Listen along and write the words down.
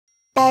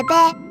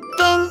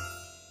Bebefinn.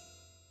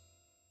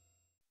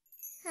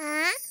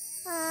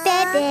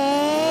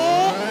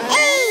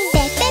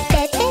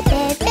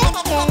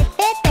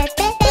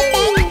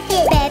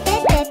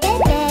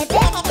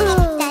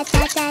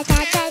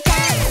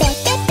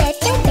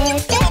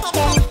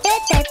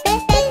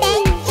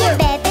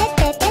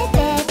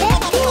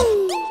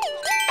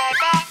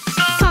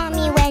 Call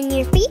me when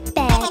you're free,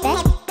 Bebe.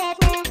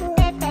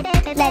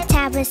 Let's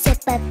have a sip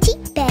of tea,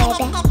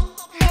 Bebe.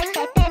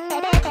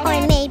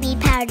 Or maybe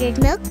powdered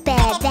milk,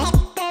 Bebe.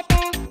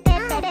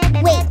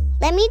 Wait,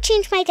 let me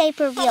change my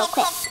diaper real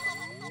quick.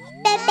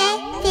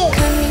 Bebe,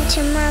 come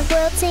into my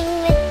world, sing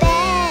with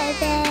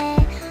Bebe.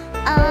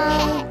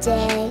 All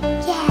day,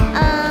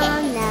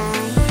 all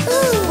night.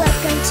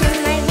 Welcome to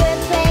my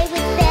world, play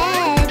with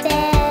Bebe.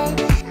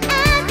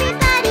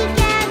 Everybody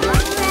gather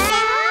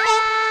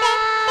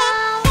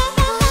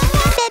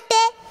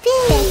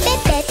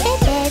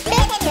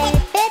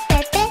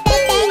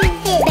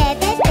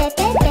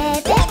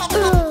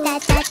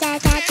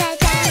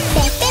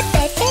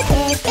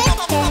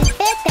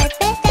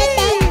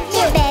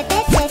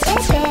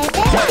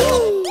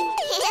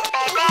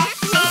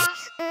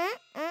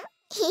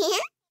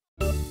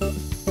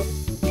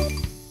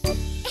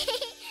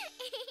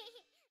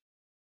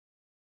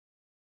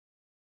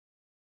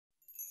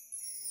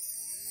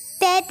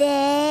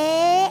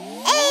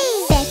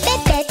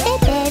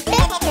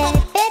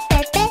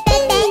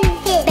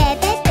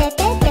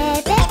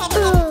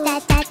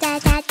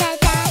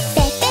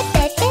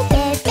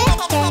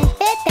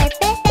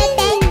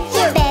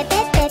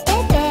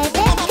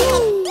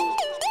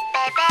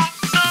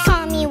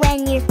Call me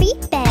when you're free,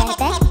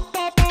 Bebe.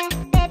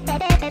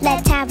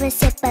 Let's have a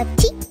sip of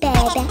tea,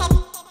 Bebe.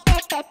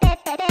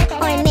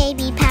 Or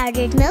maybe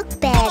powdered milk,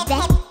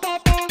 Bebe.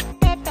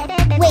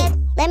 Wait,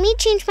 let me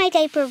change my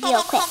diaper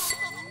real quick.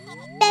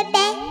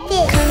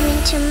 Come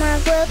into my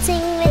world,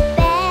 sing with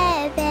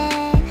Bebe.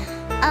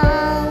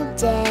 All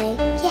day,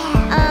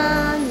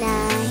 all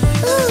night.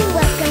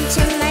 Welcome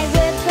to my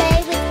world, play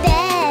with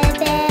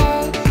Bebe.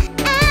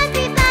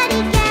 Everybody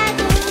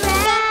gather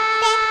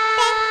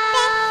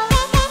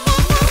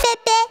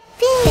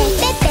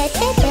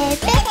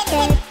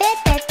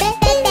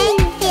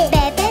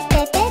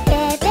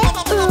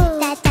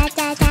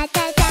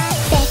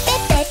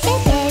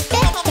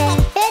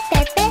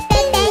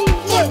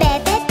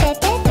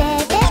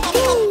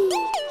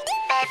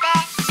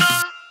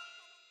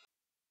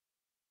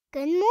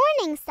Good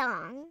morning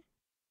song.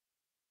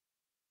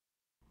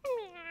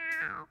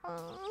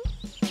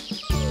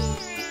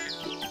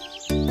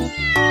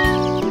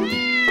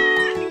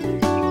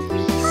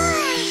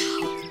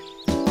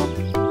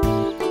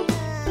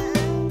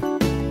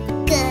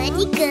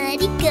 Goody,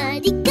 goody,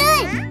 goody,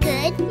 good.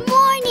 Good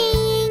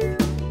morning.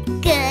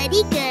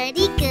 Goody,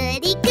 goody,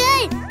 goody,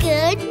 good.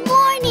 Good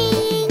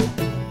morning.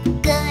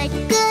 Good,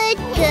 good,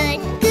 good,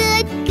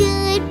 good,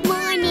 good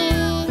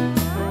morning.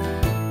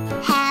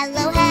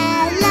 Hello,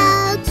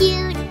 hello,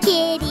 cute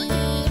kitty.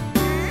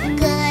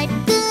 Good,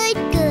 good,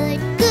 good,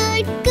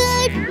 good,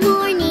 good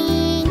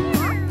morning.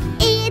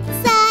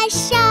 It's a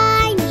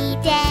shiny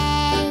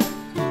day.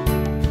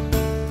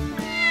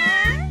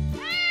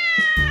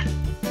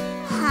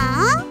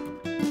 Huh?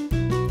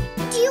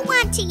 Do you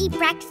want to eat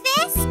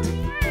breakfast?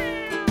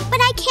 But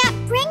I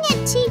can't bring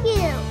it to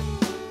you.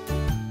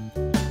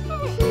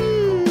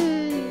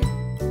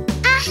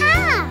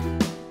 Aha!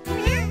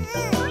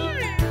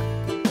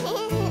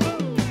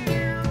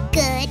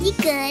 Goody,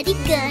 goody,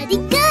 goody,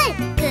 good.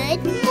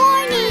 Good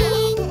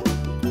morning.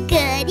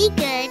 Goody,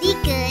 goody,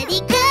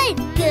 goody, good.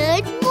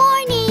 Good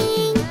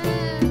morning.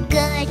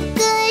 Good,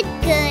 good,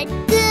 good,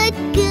 good,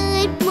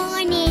 good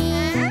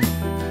morning.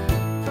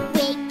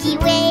 Wakey,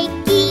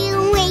 wakey,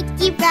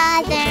 wakey,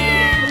 brother.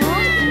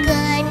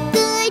 Good,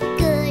 good,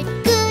 good,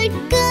 good,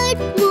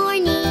 good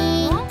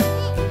morning.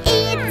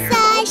 It's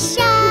a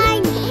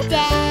shiny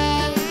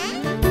day.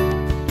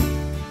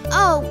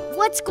 Oh,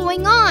 what's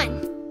going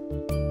on?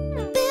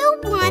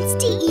 Boo wants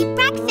to eat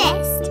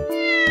breakfast.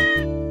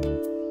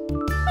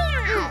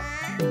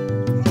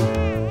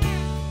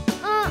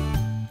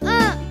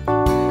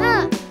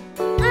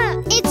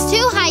 It's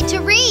too high to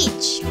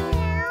reach.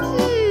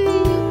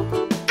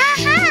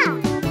 Aha!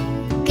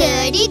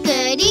 Goody,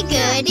 goody,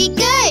 goody,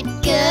 good.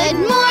 Good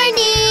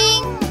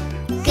morning.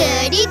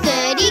 Goody,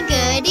 goody,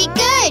 goody,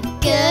 good.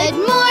 Good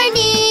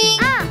morning.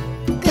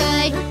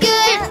 Good,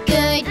 good,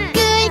 good,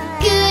 good,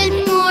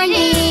 good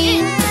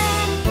morning.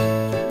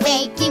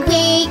 Wakey,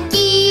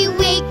 wakey,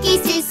 wakey,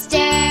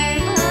 sister.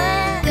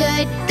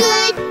 Good,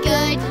 good,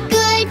 good,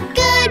 good,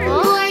 good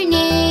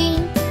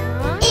morning.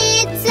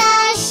 It's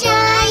a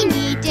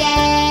shiny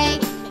day.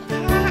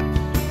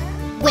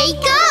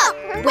 Wake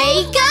up!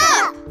 Wake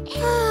up!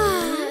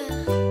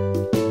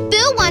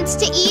 Boo wants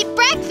to eat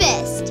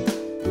breakfast.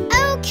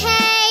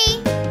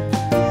 Okay.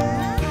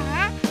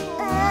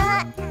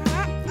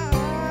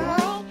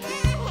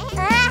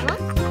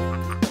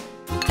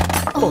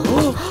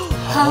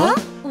 Huh?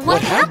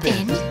 What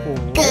happened?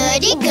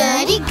 Goody,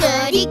 goody,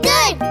 goody,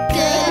 good.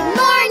 Good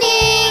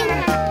morning.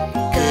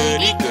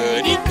 Goody,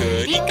 goody,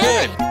 goody,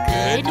 good.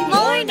 Good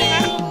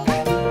morning.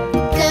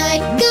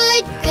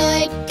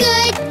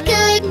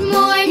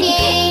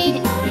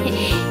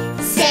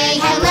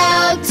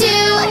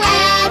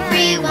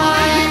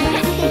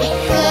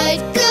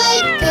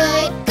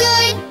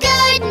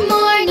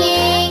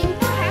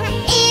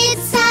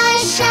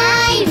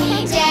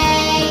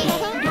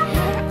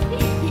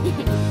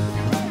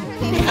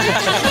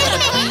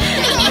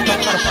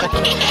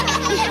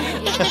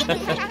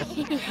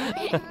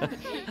 Good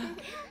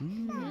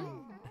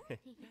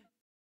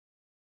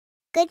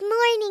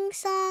morning,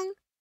 Song.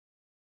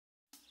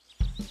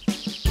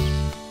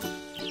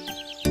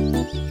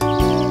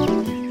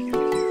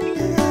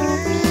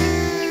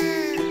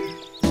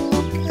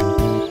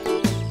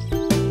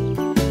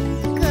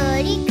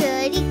 Goody,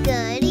 goody,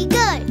 goody,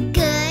 good.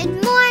 Good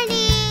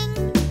morning.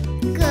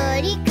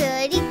 Goody,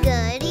 goody,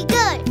 goody,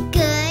 good.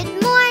 Good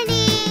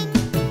morning.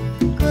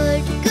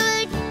 Good,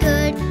 good,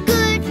 good,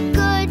 good,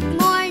 good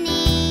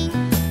morning.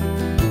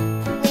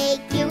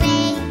 Wakey,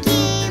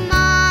 wakey,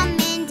 Mom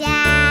and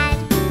Dad.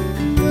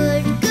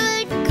 Good,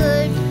 good,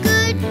 good,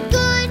 good,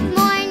 good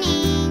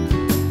morning.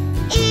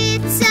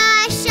 It's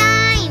a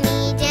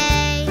shiny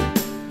day.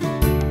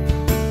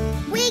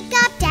 Wake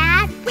up,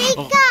 Dad, wake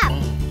up.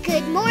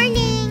 Good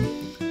morning.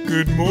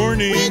 Good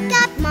morning. Wake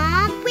up,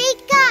 Mom,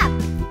 wake up.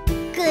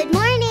 Good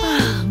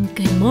morning.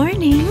 Good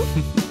morning.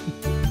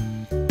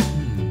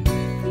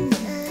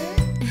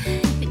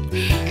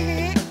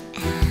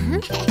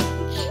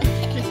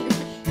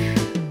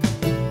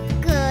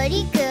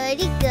 Goody,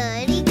 goody,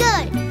 goody,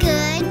 good.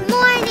 Good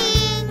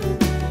morning.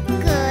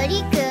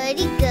 Goody,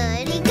 goody,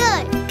 goody,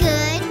 good.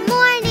 Good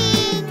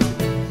morning.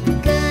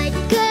 Good,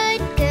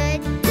 good,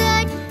 good,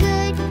 good,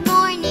 good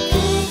morning.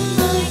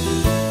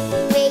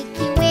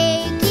 Wakey,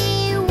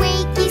 wakey,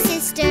 wakey,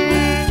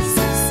 sisters.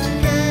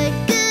 Good,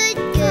 good,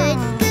 good,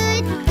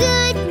 good,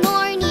 good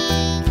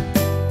morning.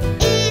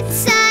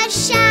 It's a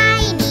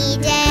shiny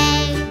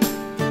day.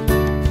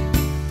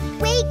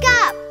 Wake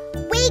up,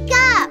 wake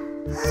up.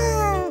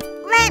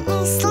 Let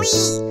me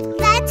sleep.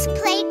 Let's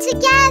play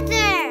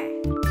together.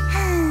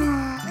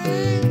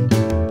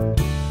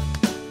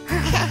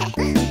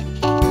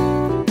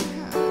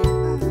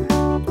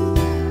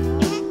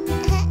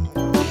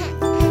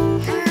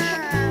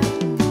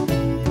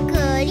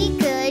 Goody,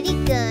 goody,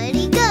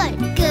 goody, good.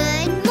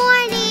 Good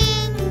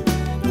morning.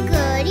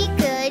 Goody,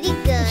 goody,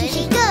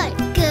 goody, good.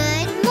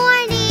 Good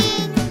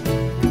morning.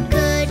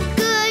 Good,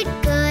 good,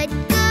 good,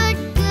 good,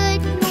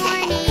 good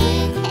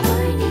morning.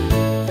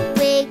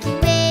 Wakey,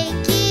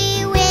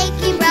 wakey,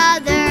 wakey,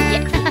 brother.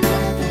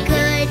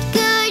 Good,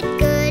 good,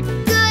 good,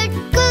 good,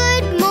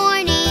 good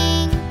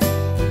morning.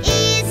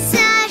 It's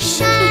a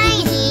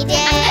shiny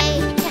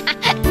day.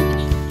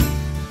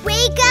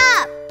 Wake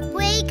up,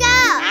 wake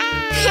up.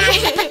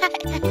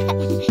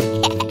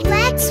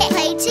 Let's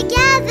play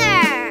together.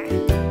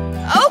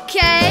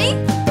 Okay.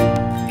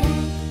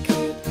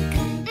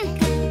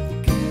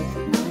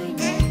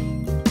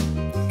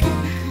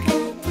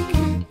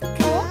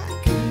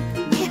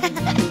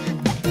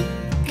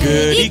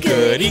 Goody,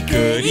 goody,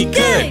 goody,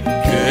 good.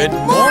 Good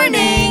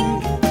morning.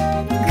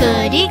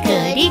 Goody,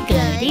 goody,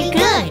 goody,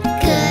 good.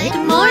 Good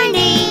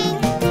morning.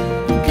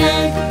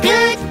 Good,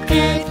 good,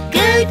 good,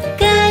 good,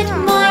 good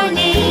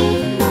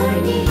morning.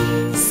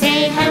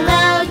 Say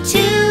hello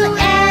to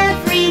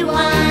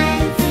everyone.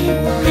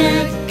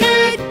 Good,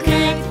 good,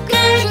 good,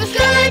 good,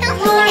 good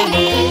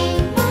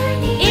morning.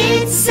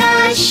 It's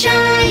a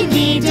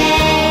shiny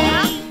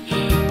day.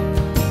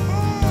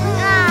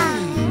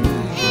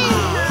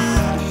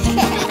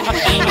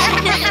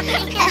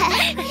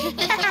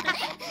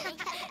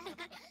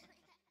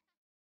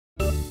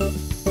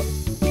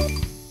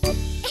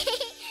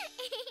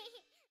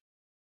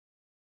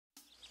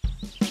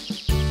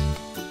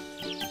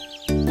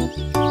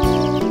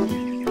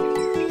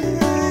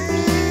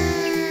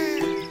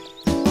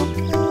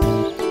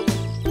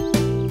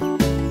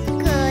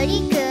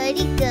 Goody,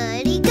 goody,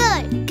 goody,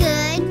 good.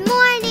 Good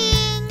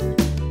morning.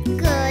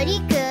 Goody,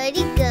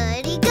 goody,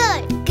 goody,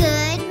 good.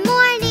 Good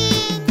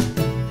morning.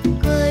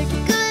 Good,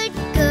 good,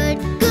 good,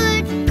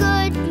 good,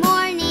 good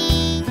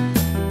morning.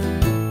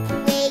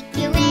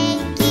 Wakey,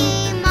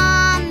 wakey,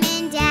 Mom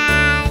and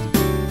Dad.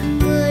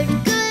 Good,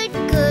 good,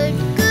 good,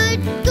 good,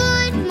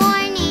 good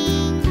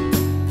morning.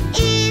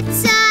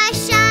 It's a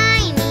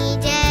shiny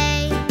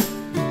day.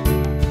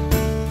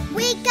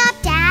 Wake up,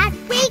 Dad,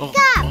 wake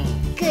up.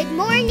 Good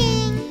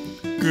morning.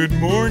 Good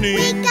morning.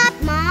 Wake up,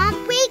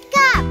 Mom, wake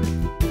up.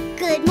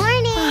 Good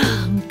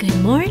morning.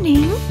 Good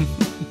morning.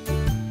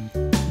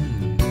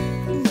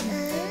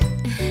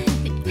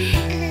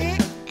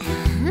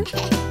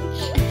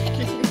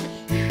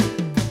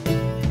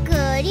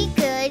 Goody,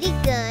 goody,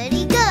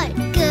 goody, good.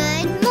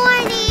 Good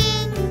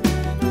morning.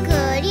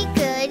 Goody,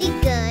 goody,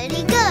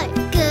 goody, good.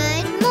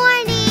 Good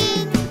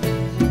morning.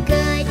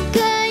 Good,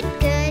 good,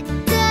 good,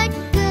 good,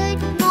 good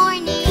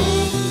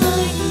morning.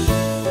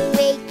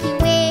 Wakey,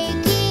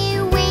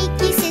 wakey,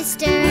 wakey,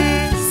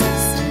 sisters.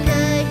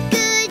 Good,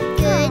 good,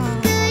 good,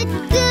 good,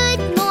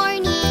 good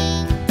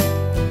morning.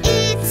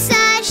 It's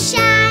a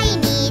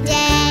shiny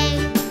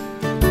day.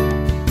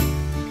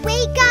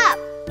 Wake up,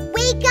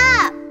 wake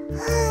up.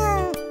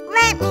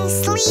 Let me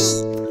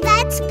sleep.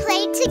 Let's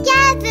play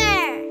together.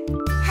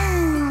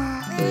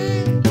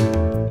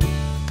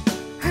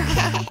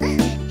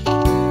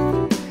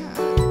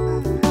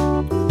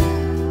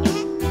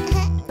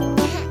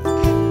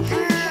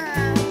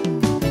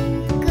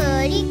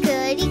 Goody,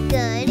 goody,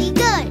 goody,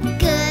 good.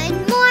 Good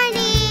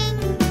morning.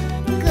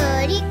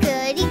 Goody,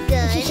 goody,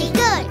 goody,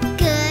 good.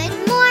 Good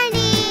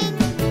morning.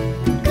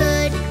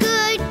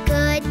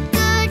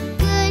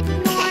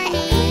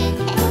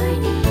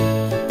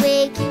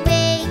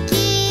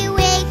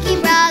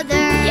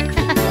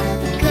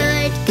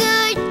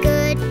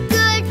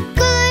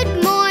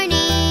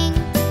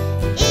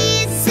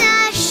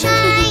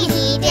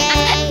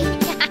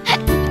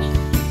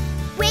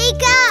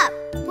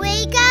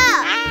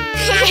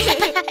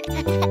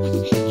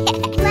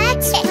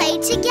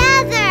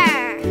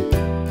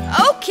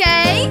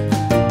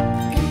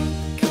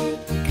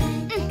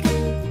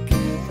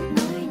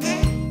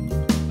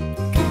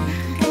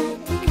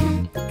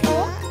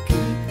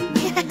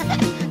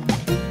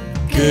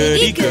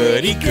 Goody,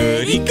 goody,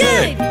 goody,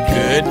 good.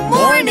 Good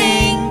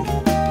morning.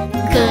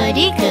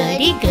 Goody,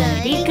 goody,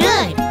 goody,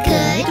 good.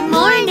 Good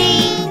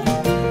morning.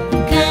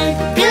 Good,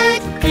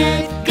 good,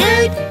 good,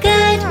 good,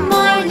 good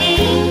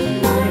morning.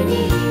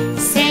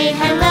 Say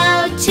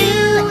hello to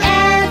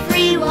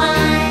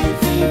everyone.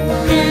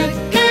 Good,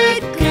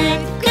 good,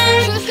 good,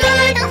 good,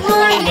 good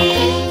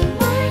morning.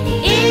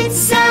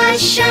 It's a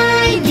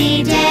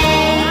shiny day.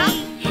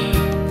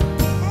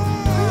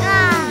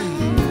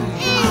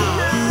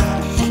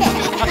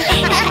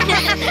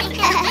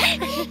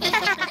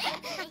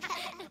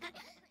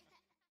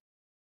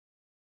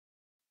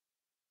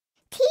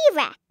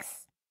 T-Rex.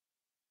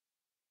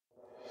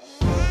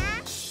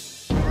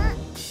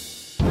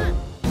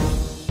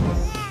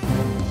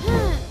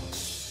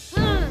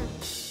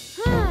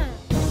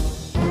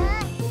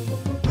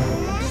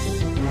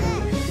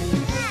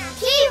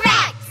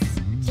 T-Rex!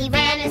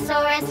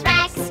 Tyrannosaurus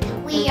Rex,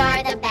 we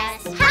are the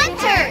best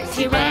hunters!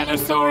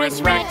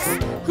 Tyrannosaurus Rex,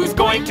 who's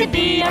going to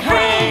be our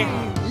prey?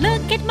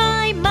 Look at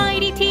my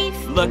mighty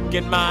teeth. Look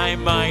at my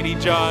mighty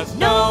jaws.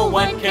 No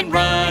one can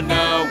run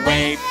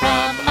away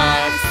from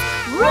us.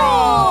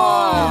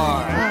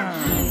 Roar!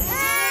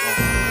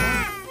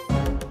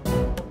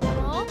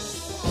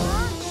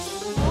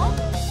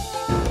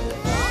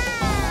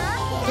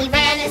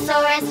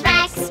 Tyrannosaurus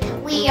Rex,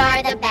 we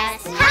are the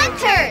best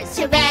hunters!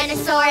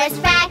 Tyrannosaurus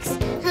Rex,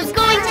 who's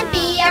going to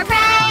be our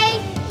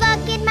prey?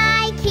 Look at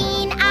my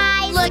keen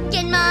eyes. Look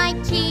at my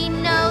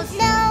keen nose.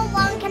 No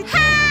one can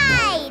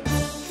hide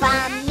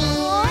from me.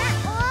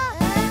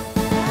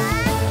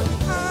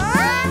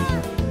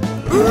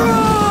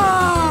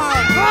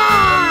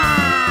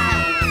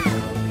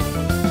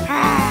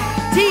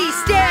 T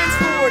stands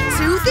for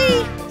toothy.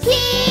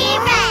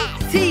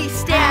 T-Rex! T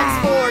stands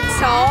for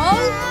tall.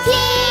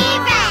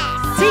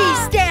 T-Rex! T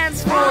stands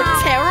for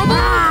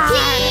terrible.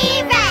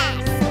 T-Rex!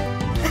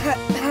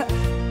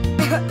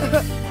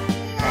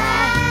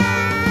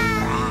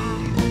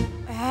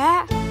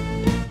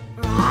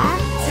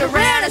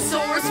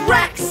 Tyrannosaurus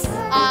Rex.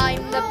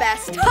 I'm the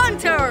best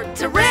hunter.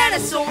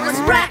 Tyrannosaurus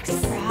Rex.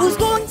 Who's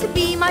going to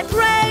be my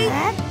prey?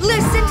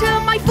 Listen to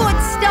my foot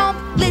stomp.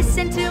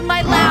 Listen to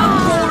my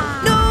loud roar.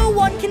 No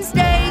one can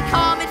stay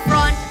calm in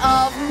front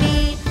of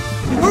me.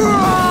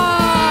 Roar!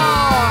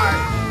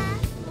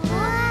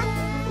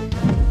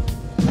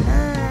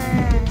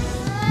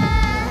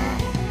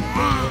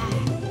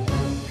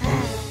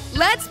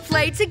 Let's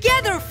play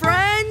together,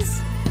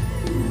 friends.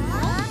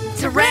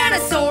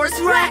 Tyrannosaurus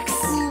Rex.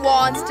 Who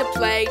wants to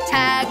play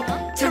tag?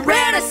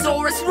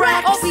 Tyrannosaurus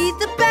Rex. I'll be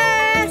the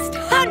best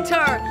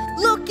hunter.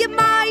 Look at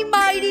my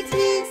mighty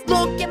teeth.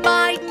 Look at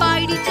my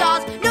mighty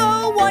jaws.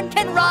 No one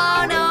can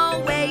run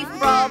away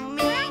from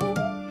me.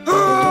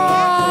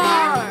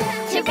 Roar!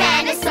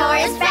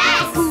 Tyrannosaurus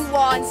Rex! Who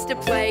wants to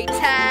play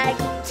tag?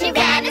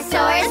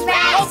 Tyrannosaurus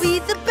I'll Rex! be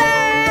the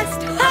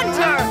best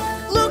hunter.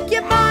 Look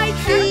at my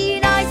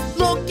keen eyes.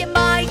 Look at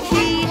my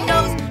keen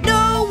nose.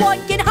 No one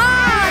can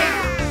hide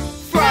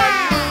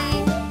from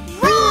me.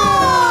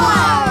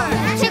 Roar!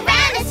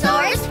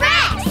 Tyrannosaurus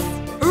Rex!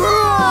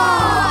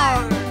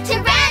 Roar!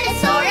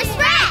 Tyrannosaurus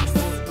Rex!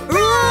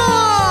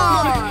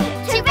 Roar!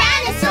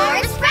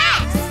 Tyrannosaurus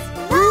Rex!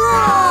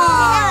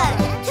 Roar!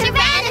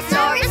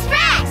 Tyrannosaurus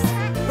Rex!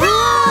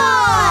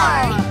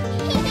 Roar!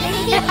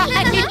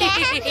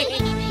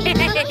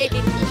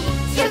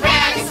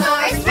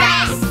 Tyrannosaurus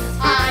Rex!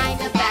 I'm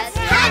the best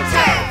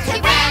hunter!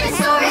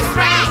 Tyrannosaurus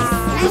Rex!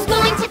 Who's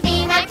going to be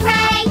my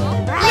prey?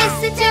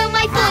 Listen to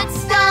my foot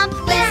stomp.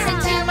 Listen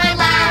to my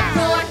loud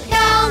roar.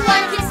 No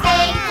one can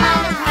stay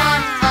calm in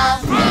front of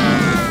me.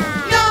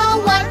 No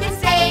one can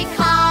stay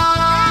calm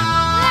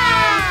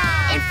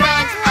in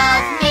front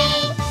of me.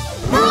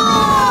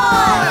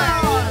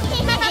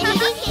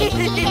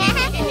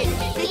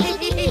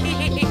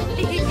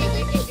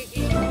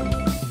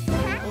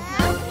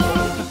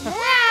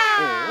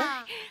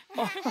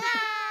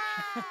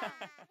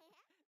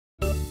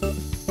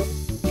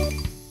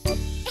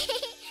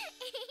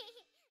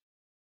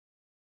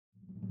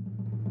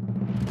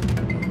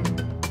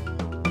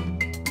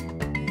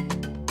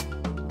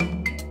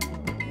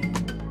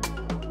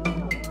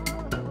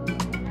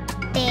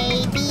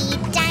 Baby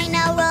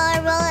dino roar,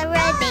 roar,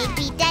 roar.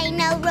 Baby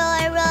dino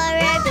roar, roar,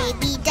 roar.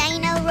 Baby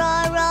dino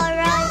roar, roar,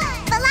 roar.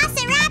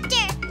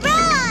 Velociraptor,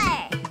 roar!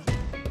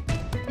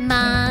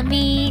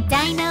 Mommy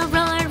dino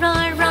roar,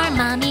 roar, roar.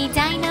 Mommy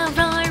dino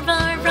roar,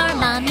 roar, roar.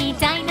 Mommy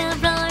dino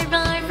roar,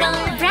 roar,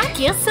 roar.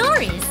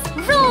 Brachiosaurus,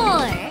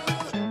 roar!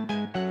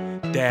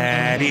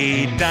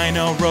 Daddy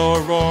Dino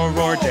roar, roar,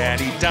 roar.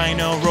 Daddy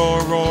Dino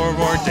roar, roar,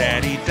 roar.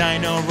 Daddy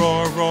Dino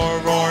roar, roar,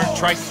 roar.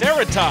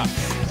 Triceratops,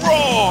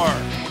 roar!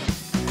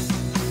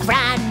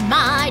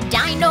 Grandma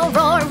dino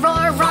roar,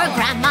 roar, roar.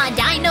 Grandma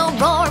dino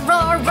roar,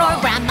 roar, roar.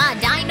 Grandma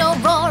dino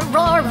roar,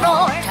 roar,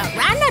 roar.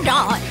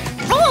 Pteranodon,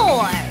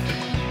 roar!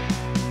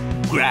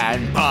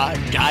 Grandpa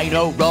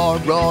Dino roar,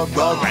 roar,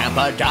 roar.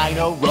 Grandpa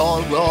Dino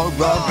roar, roar,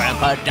 roar.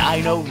 Grandpa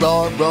Dino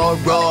roar, roar,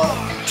 roar.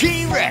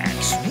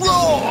 T-Rex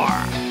roar!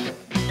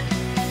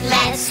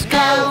 Let's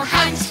go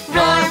hunt,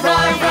 roar,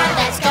 roar, roar.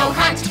 Let's go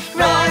hunt,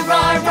 roar,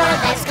 roar, roar.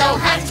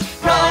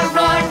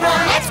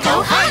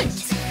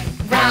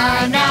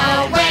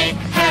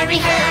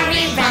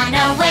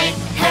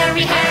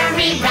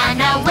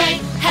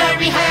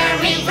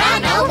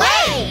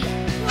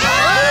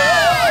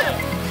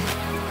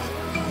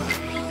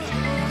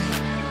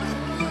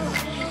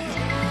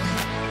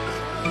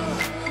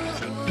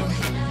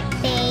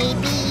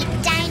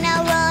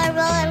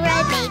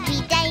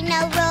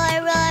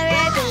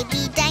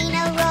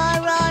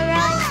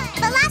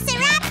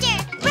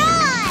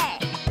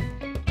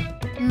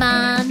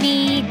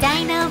 Mommy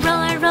Dino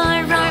roar,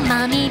 roar, roar.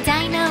 Mommy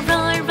Dino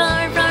roar,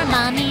 roar, roar.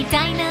 Mommy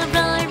Dino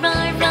roar,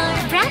 roar, roar.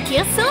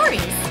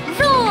 Brachiosaurus,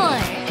 roar!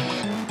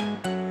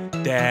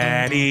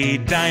 Daddy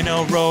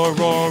Dino roar,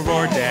 roar,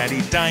 roar.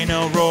 Daddy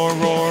Dino roar,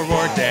 roar,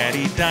 roar.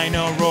 Daddy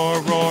Dino roar,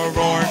 roar,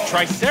 roar.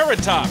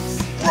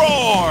 Triceratops,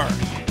 roar!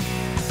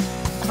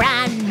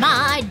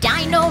 Grandma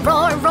Dino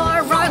roar,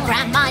 roar, roar.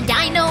 Grandma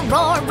Dino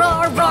roar,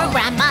 roar, roar.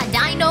 Grandma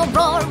Dino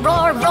roar,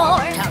 roar,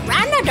 roar.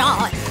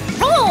 Pteranodon,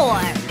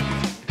 roar!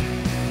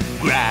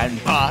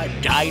 Grandpa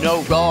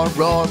Dino roar,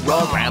 roar,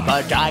 roar.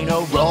 Grandpa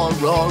Dino roar,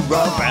 roar,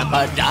 roar.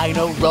 Grandpa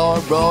Dino roar,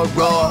 roar,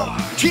 roar.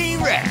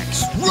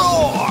 T-Rex,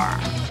 roar!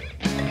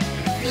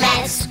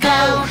 Let's go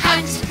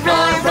hunt,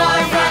 roar, roar,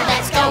 roar.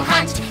 Let's go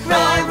hunt,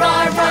 roar,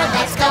 roar, roar.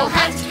 Let's go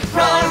hunt,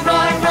 roar,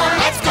 roar, roar.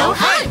 Let's go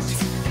hunt.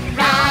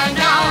 Run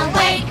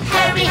away,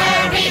 hurry,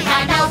 hurry,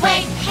 run away,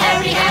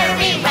 hurry,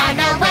 hurry, run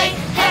away,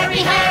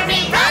 hurry,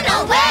 hurry, run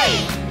away.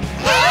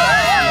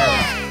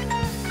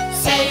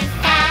 Safe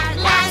at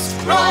last,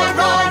 roar,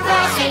 roar,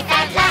 roar. Safe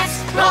at last,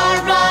 roar,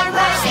 roar,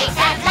 roar. Safe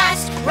at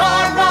last,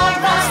 roar, roar,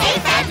 roar.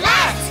 Safe at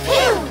last.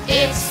 Phew!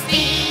 It's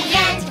the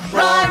end,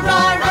 roar,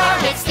 roar, roar.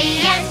 It's the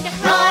end,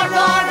 roar,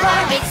 roar,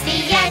 roar. It's the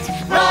end,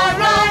 roar,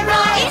 roar,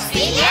 roar. It's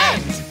the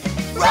end,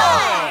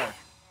 roar.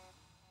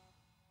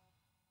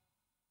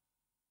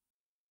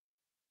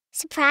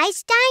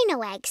 Surprise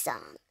Dino Egg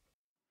Song.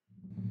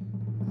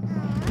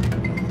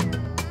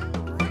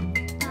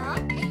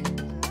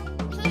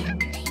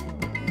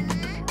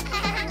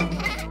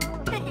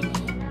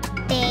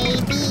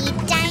 Baby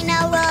Dino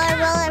roar,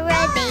 roar,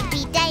 roar.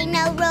 Baby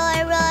Dino roar,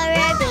 roar,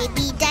 roar.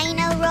 Baby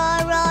Dino roar,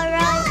 roar,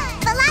 roar.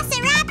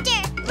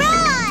 Velociraptor,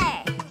 roar!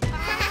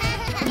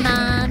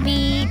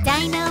 Mommy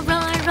Dino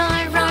roar,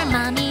 roar, roar.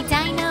 Mommy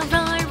Dino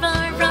roar,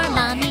 roar, roar.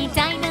 Mommy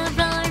Dino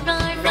roar,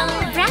 roar, roar.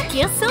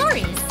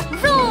 Brachiosaurus,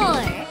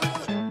 roar!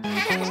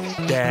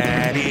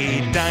 Daddy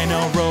Dino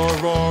roar,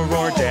 roar,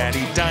 roar.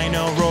 Daddy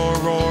Dino roar,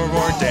 roar,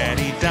 roar.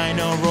 Daddy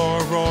Dino roar,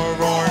 roar,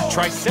 roar.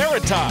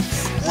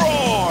 Triceratops,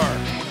 roar!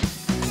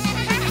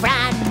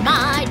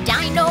 Grandma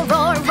Dino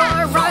roar,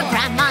 roar, roar.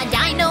 Grandma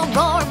Dino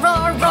roar,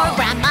 roar, roar.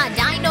 Grandma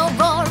Dino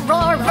roar,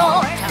 roar,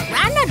 roar.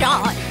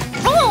 Pteranodon,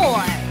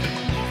 roar!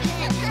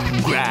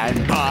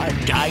 Grandpa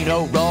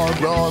Dino roar,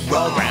 roar,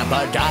 roar.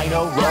 Grandpa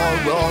Dino roar,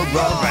 roar,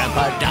 roar.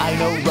 Grandpa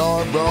Dino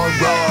roar, roar,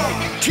 roar.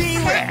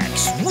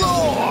 T-Rex,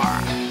 roar!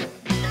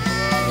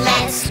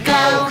 Let's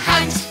go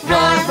hunt,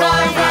 roar,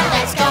 roar, roar.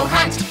 Let's go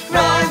hunt,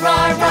 roar,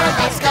 roar, roar.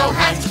 Let's go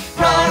hunt,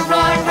 roar,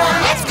 roar, roar.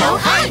 Let's go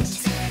hunt.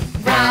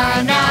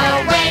 Run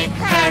away,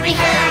 hurry,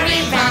 hurry,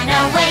 run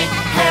away,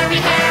 hurry,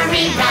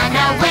 hurry, run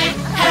away,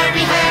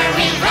 hurry,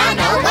 hurry, run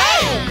away.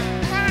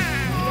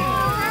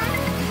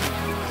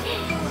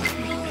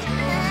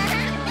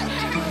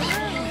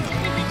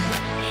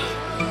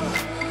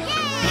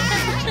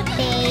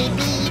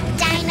 Baby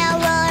Dino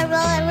roar,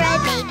 roar, roar.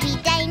 Baby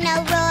Dino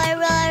roar,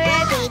 roar,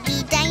 roar. Baby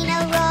Dino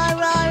roar,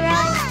 roar,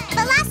 roar.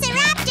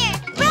 Velociraptor,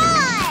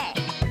 roar!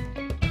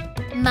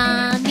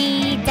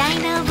 Mommy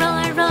Dino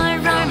roar, roar,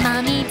 roar.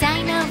 Mommy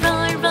Dino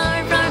roar, roar,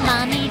 roar.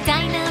 Mommy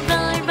Dino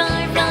roar,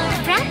 roar, roar.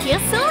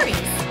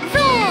 Brachiosaurus,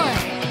 roar!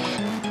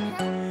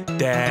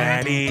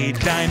 Daddy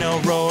Dino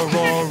roar,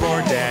 roar,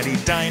 roar. Daddy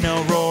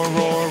Dino roar,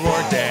 roar,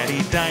 roar.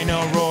 Daddy Dino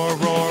roar,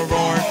 roar,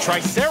 roar.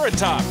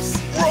 Triceratops,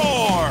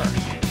 roar!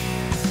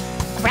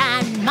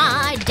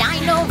 Grandma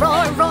Dino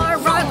roar, roar,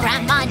 roar.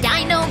 Grandma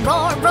Dino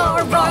roar,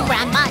 roar, roar.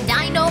 Grandma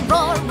Dino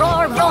roar,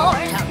 roar, roar.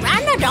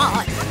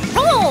 Pteranodon,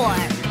 roar!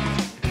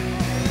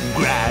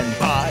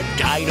 Grandpa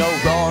Dino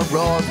roar,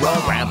 roar, roar.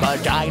 Grandpa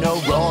Dino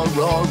roar,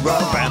 roar,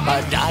 roar.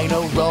 Grandpa Dino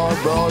roar,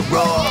 roar,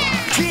 roar.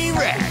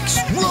 T-Rex,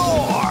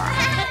 roar!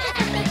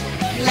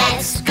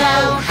 Let's go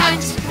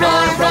hunt,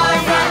 roar, roar,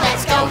 roar.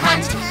 Let's go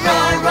hunt,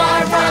 roar,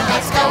 roar, roar.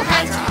 Let's go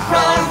hunt,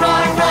 roar,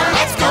 roar, roar.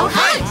 Let's go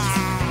hunt.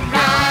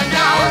 Run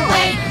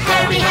away,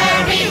 hurry,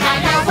 hurry,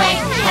 run away,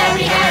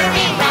 hurry,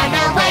 hurry, run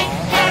away,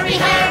 hurry,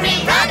 hurry,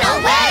 run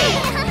away.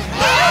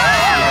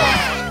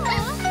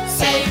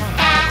 Safe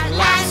at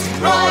last,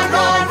 roar,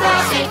 roar,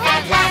 roar. Safe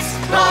at last,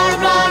 roar,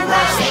 roar,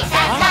 roar. Safe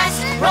at last,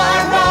 roar,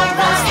 roar,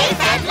 roar.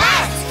 Safe at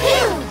last.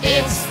 Phew!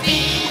 It's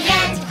the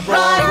end,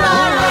 roar,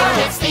 roar, roar.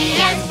 It's the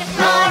end,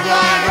 roar,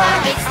 roar, roar.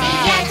 It's the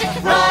end,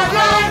 roar,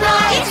 roar,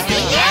 roar. It's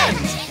the end,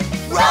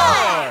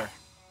 roar.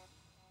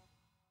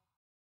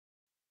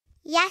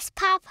 Yes,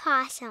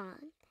 Papa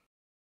song.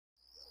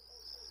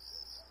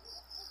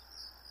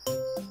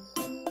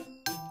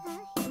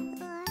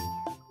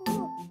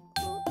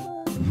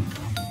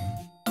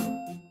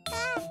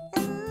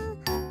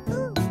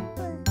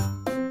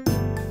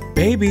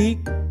 Baby,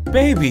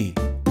 baby,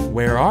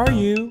 where are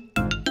you?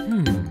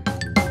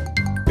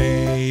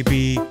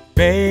 Baby,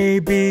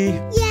 baby,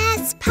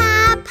 Yes,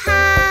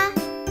 Papa.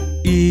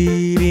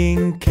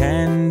 eating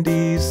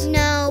candies,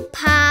 No,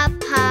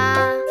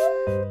 Papa.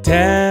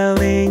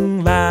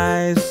 telling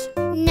lies.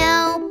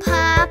 No,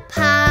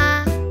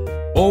 Papa.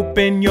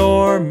 Open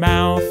your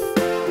mouth.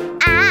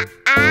 Ah,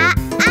 ah,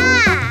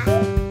 ah.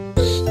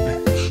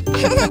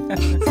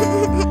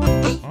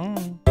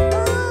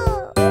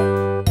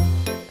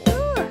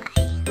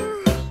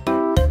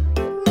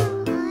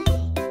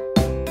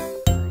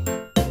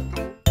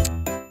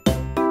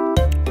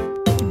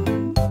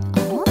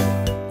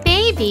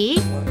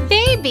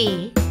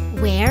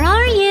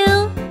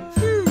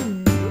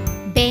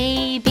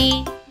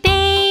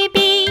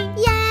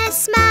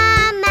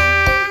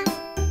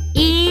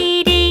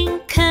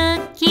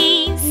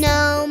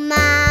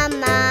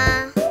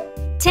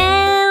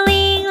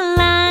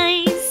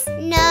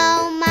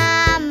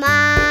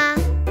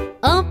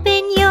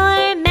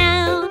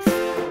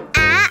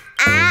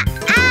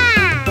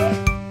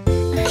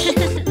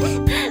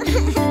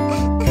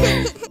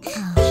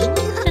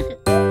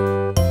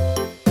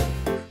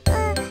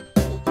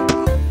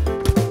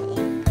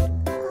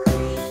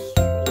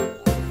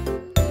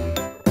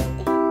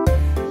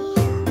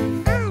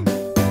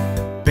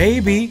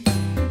 Baby,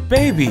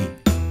 baby,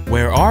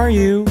 where are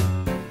you?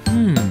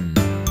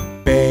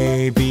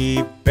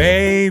 Baby,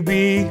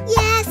 baby.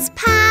 Yes,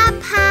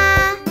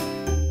 Papa.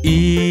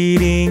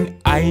 Eating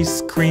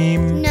ice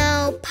cream.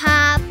 No,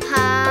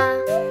 Papa.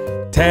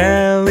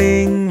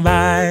 Telling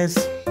lies.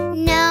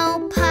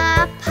 No,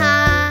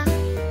 Papa.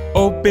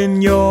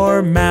 Open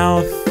your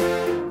mouth.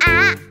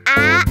 Ah,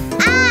 ah,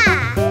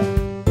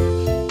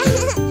 ah.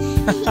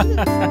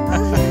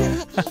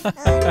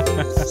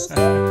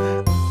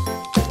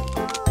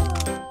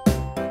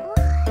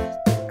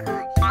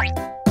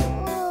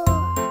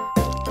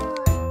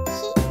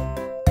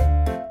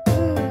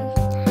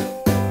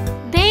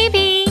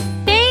 Baby,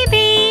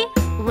 baby,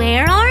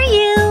 where are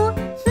you?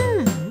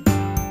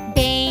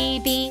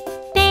 Baby,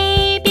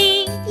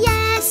 baby,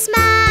 Yes,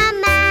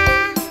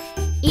 Mama.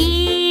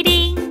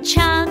 eating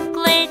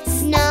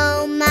chocolates,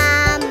 No,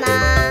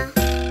 Mama.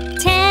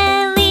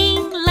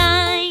 telling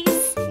lies.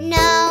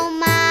 No,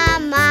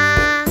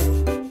 Mama.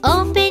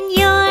 Open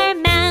your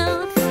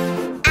mouth.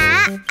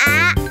 Ah,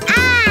 ah,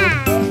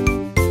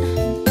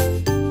 ah.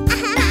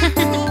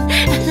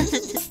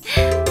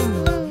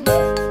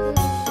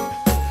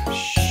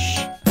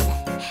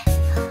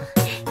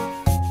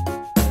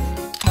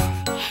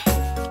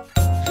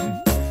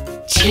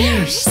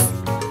 Cheers.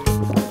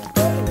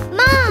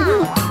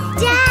 Mom,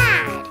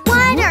 Dad,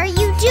 what are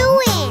you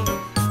doing?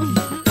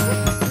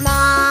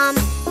 Mom,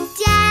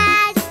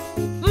 Dad,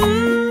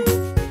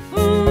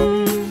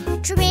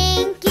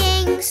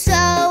 drinking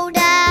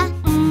soda,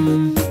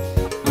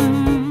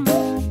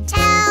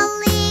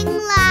 telling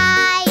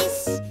lies.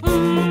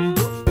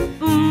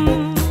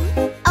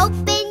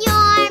 Open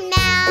your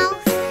mouth.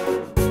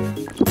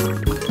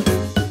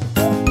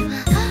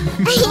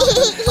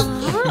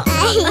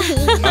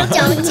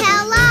 Don't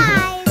tell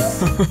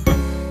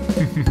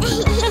lies.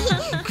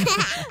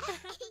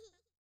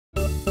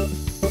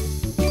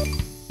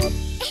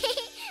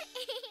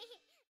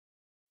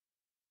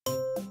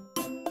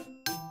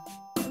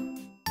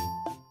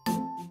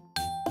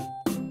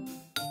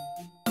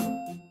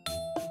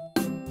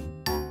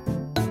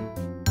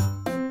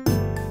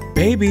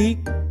 Baby,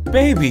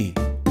 baby,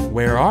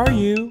 where are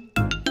you?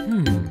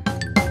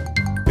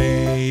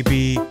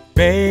 Baby,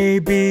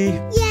 baby,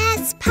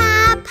 Yes,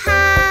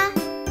 Papa.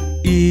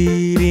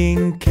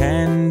 eating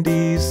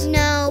candies,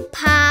 No,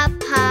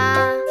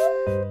 Papa.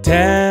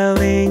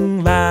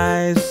 telling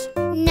lies.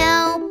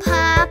 No,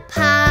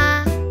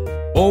 Papa.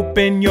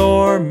 Open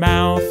your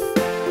mouth.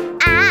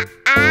 Ah,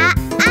 ah,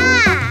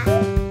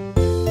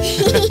 ah.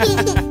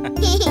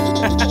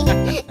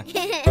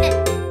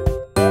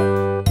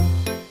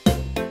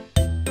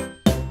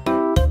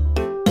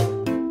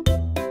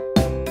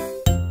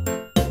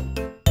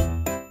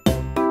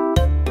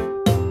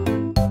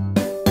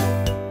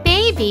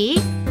 Baby,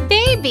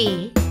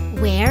 baby,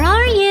 where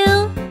are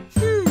you?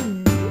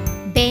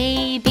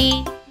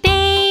 Baby,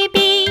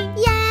 baby,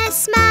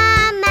 Yes,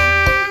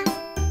 Mama.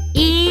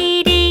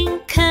 eating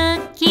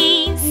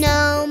cookies,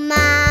 No,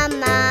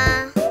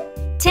 Mama.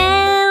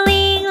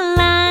 telling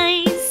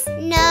lies.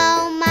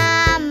 No,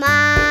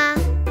 Mama.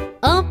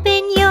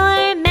 Open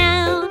your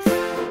mouth.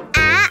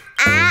 Ah,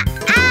 ah,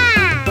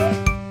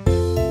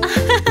 ah.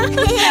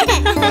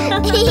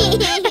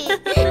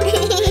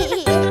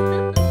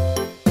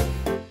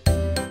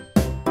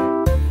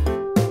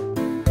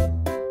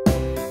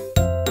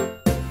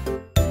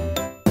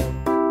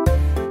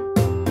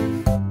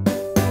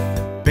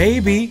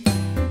 Baby,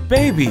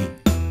 baby,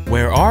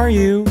 where are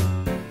you?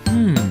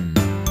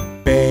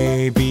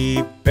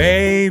 Baby,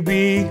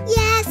 baby,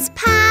 Yes,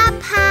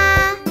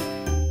 Papa.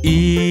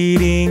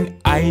 eating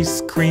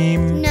ice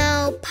cream,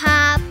 No,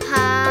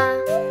 Papa.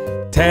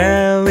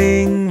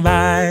 telling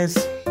lies.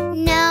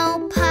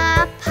 No,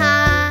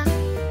 Papa.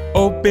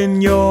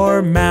 Open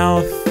your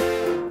mouth.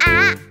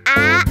 Ah,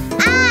 ah,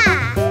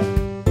 ah.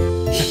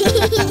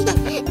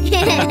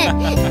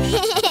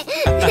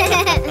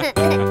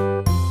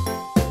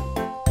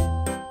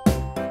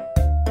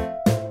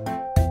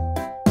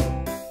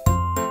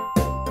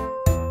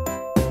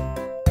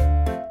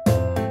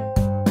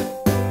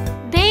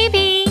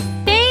 Baby,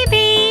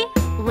 baby,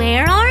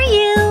 where are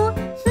you?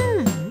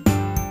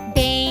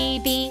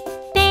 Baby,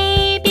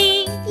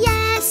 baby,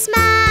 Yes,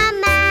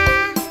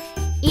 Mama.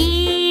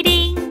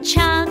 eating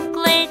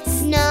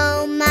chocolates,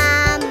 No,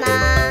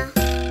 Mama.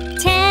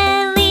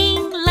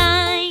 telling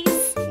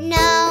lies.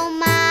 No,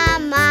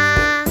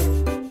 Mama.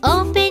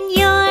 Open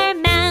your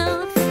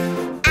mouth.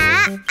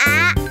 Ah,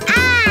 ah,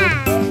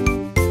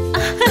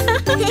 ah.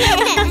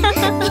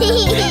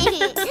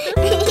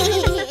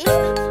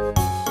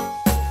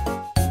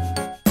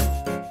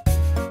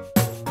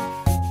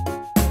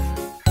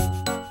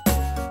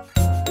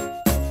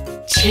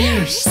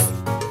 Cheers.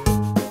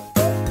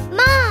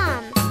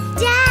 Mom,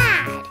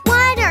 Dad,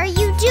 what are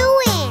you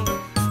doing?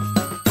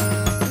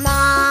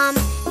 Mom,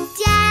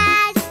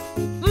 Dad,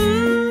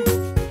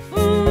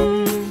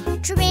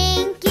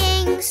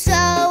 drinking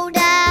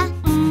soda,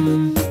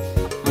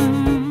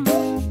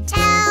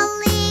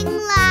 telling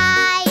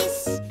lies.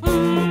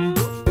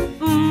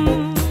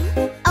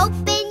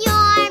 Open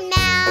your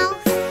mouth.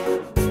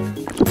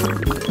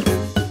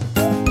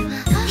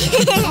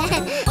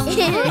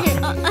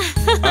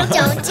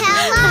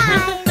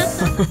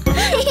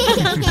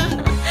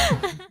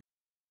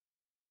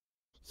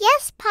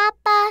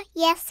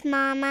 Yes,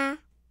 Mama.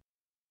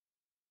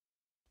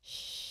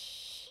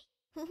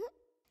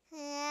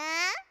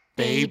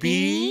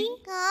 Baby,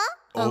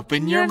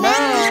 open your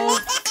mouth.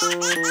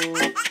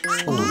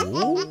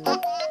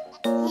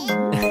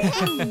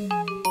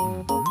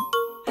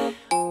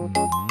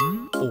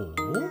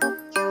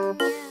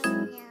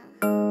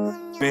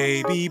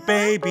 Baby,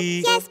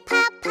 baby. Yes,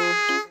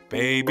 Papa.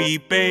 Baby,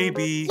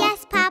 baby.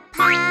 Yes,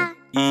 Papa.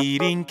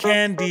 Eating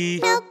candy.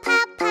 No,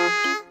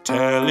 Papa.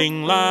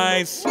 Telling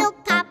lies. No,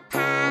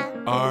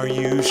 Papa. Are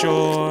you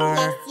sure?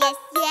 Yes, yes,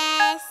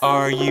 yes.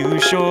 Are you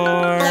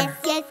sure? Yes,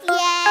 yes,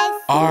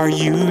 yes. Are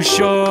you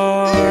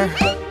sure?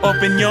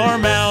 Open your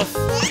mouth.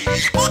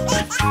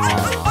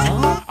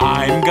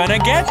 I'm gonna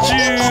get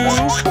you.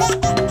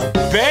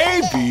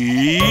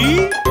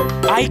 Baby,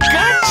 I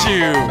got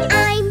you.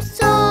 I'm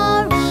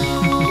sorry.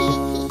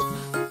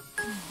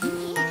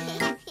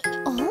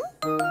 Oh?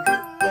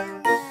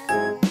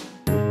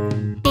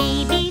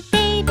 Baby,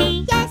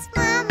 baby, Yes,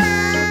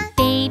 Mama.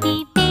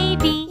 baby,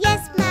 baby,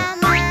 Yes,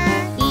 Mama.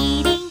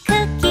 eating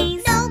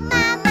cookies, No,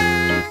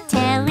 Mama.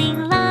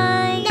 telling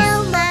lies. No,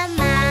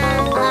 Mama.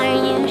 Are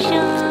you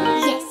sure?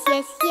 Yes,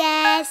 yes,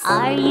 yes.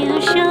 Are you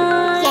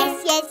sure? Yes,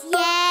 yes,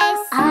 yes.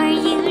 Are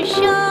you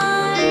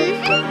sure?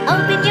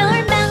 Open your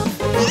mouth.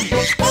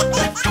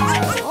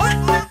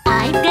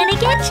 I'm gonna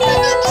get you.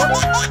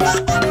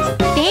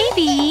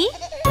 Baby,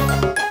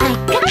 I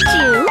got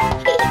you.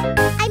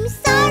 I'm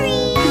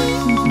sorry.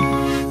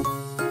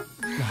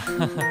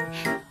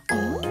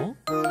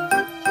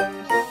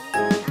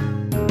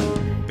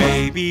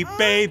 Baby,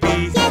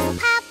 baby. Yes,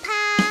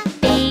 Papa.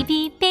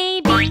 Baby,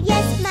 baby,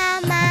 Yes,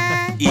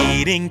 Mama.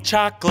 Eating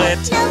chocolate.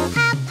 No,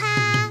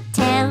 Papa.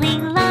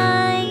 telling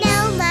lies. No,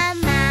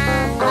 Mama.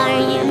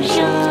 Are you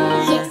sure?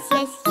 Yes,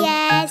 yes,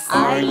 yes.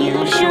 Are you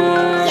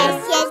sure? Yes,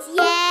 yes,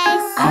 yes.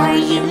 Are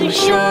you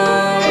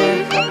sure?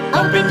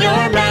 Open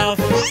your mouth.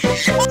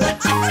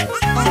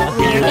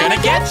 We're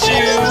gonna get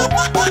you.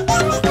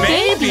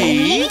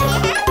 Baby,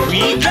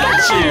 we got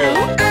you.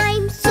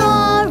 I'm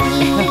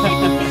sorry.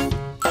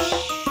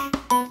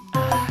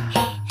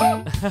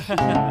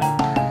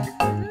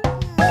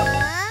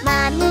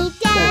 Mommy,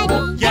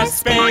 Daddy.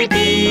 Yes,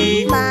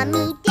 baby.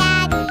 Mommy,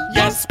 Daddy.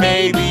 Yes,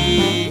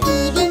 baby.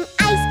 Eating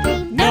ice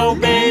cream. No,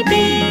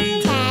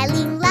 baby.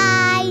 Telling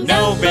lies.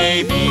 No,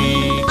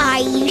 baby. Are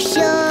you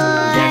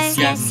sure? Yes,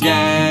 yes,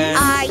 yes.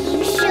 Are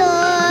you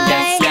sure?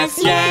 Yes, yes,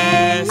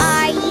 yes.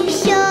 Are you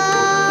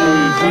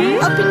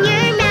sure? Open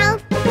your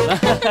mouth.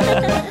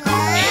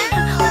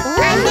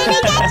 I'm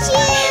gonna get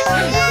you.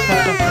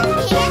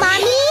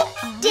 Mommy,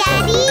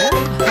 Daddy,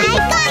 I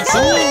got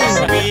you.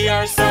 We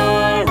are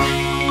sorry.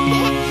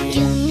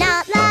 Do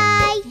not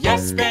lie.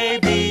 Yes,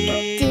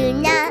 baby. Do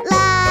not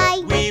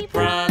lie. We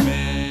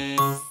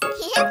promise.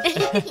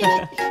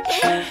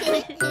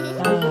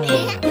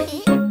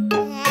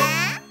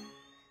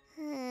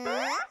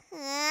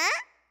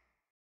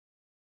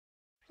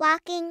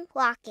 Walking,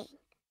 walking.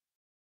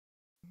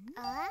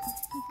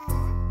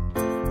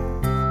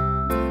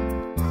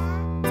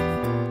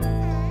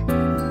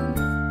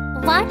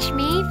 Watch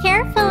me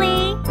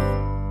carefully.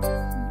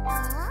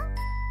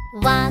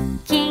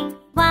 Walking,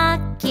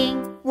 walking,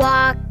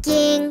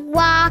 Walking,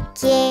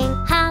 walking.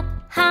 hop,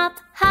 hop,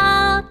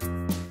 hop.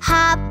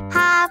 Hop,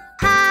 hop,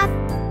 hop.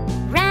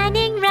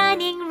 Running,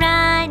 running,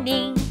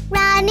 running.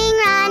 Running,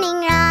 running,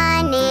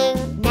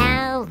 running.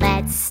 Now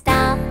let's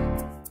stop.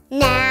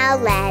 Now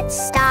let's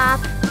stop.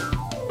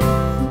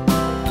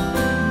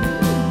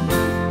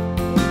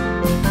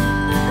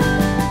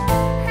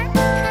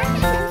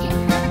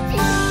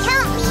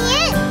 Count me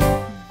in.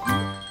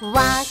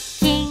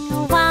 Walking,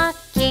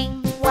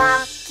 walking,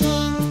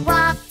 Walking,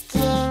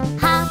 walking.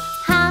 hop,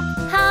 hop,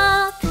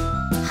 hop.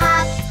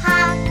 Hop,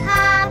 hop,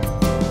 hop.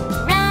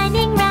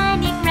 Running,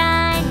 running,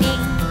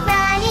 running.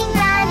 Running,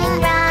 running,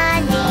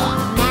 running.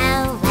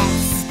 Now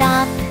let's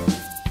stop.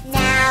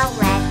 Now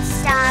let's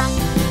stop.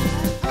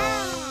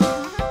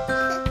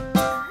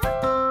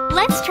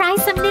 Let's try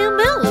some new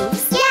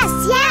moves. Yes,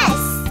 yes.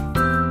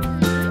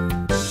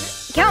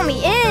 Count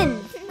me in.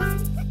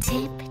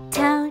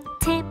 Tiptoe,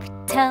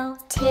 tiptoe.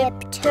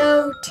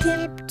 Tiptoe,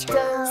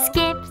 tiptoe.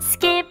 Skip,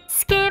 skip,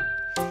 skip.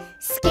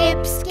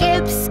 Skip,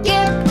 skip,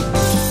 skip.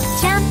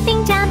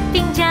 Jumping,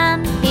 jumping,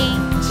 jumping.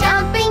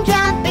 Jumping,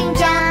 jumping,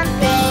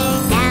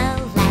 jumping. Now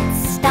let's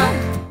stop.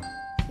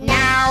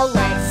 Now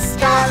let's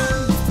stop.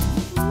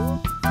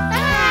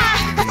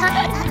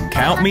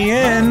 Count me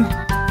in.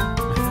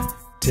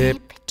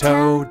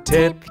 Tiptoe,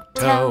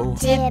 tiptoe.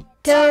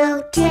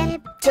 Tiptoe,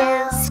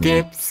 tiptoe.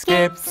 Skip,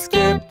 skip,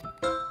 skip.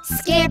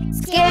 Skip,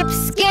 skip,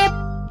 skip.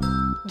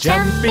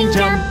 Jumping,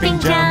 jumping,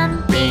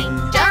 jumping.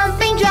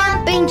 Jumping,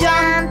 jumping,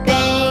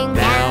 jumping.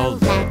 Now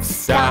let's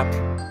stop.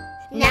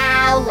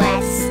 Now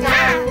let's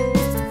stop.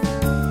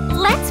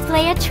 Let's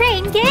play a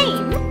train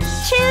game.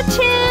 Choo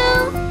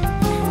choo.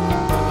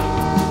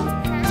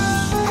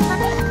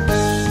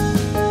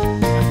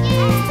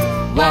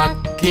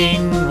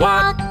 Walking,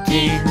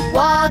 walking.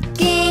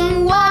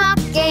 Walking,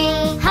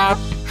 walking. Hop,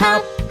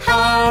 hop,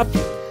 hop.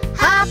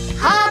 Hop,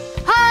 hop,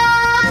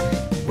 hop.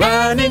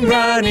 Running,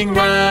 running,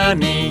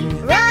 running.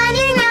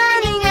 Running,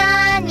 running,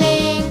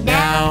 running.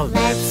 Now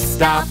let's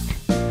stop.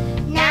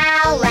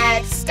 Now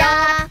let's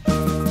stop.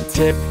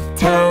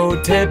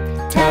 Tiptoe,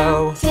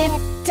 tiptoe.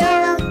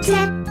 Tiptoe,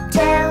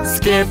 tiptoe.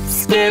 Skip,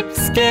 skip,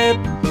 skip.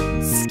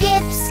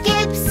 Skip,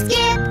 skip,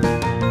 skip.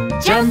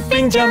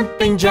 Jumping,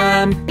 jumping,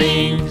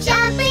 jumping.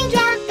 Jumping,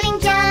 jumping,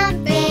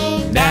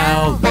 jumping.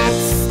 Now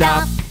let's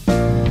stop.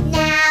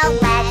 Now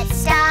let's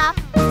stop.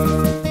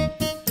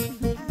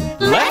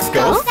 Let's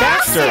go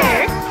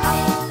faster.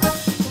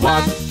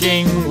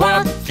 Walking,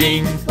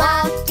 walking.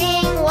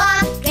 Walking,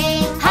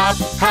 walking. Hop,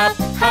 hop,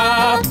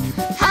 hop.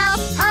 Hop,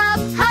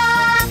 hop,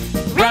 hop.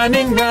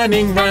 Running,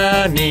 running,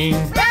 running.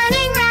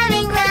 Running,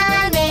 running,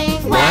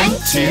 running. 1,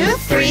 2,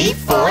 3,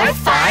 4,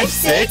 5,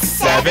 6,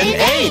 7,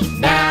 8.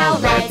 Now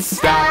let's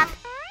stop.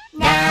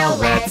 Now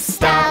let's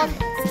stop.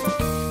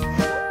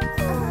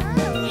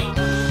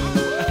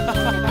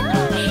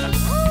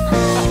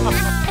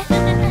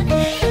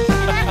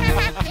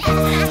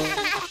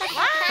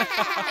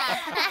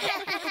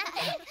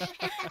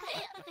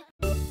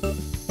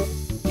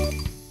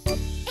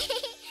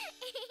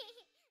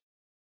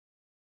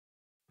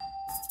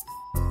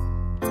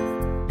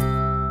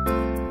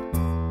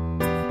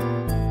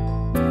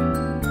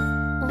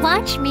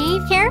 Watch me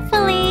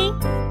carefully.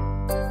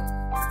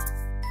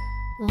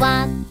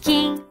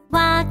 Walking,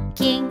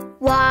 walking.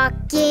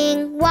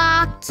 Walking,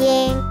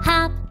 walking.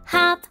 Hop,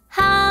 hop,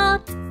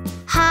 hop.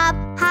 Hop,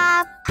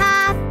 hop,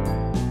 hop.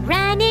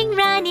 Running,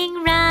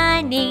 running,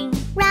 running.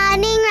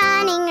 Running,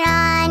 running,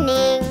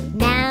 running.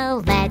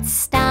 Now let's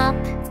stop.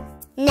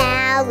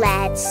 Now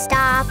let's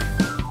stop.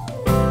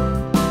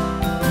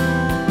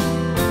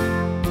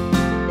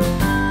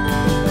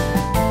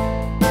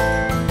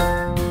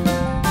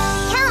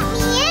 Count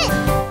me in.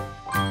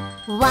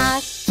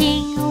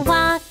 Walking,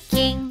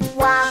 walking.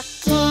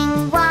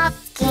 Walking,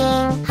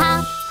 walking.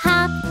 Hop,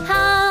 hop,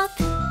 hop.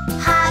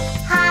 Hop,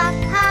 hop,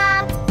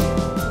 hop.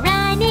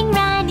 Running,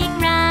 running,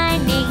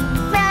 running.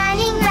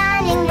 Running,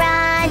 running,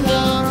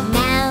 running.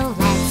 Now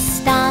let's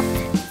stop.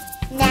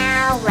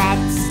 Now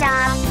let's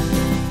stop.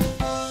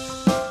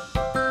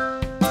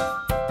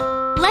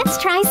 Let's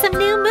try some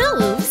new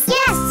moves.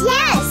 Yes,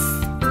 yes.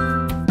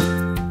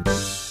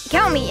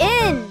 Count me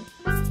in.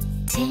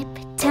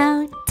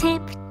 Tiptoe,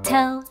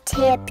 tiptoe.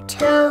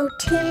 Tiptoe,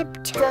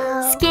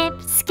 tiptoe.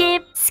 Skip,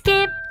 skip,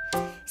 skip.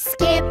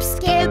 Skip,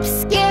 skip,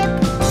 skip.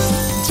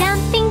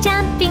 Jumping,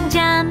 jumping,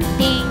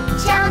 jumping.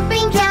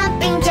 Jumping,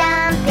 jumping,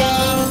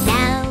 jumping.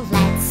 Now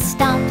let's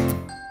stop.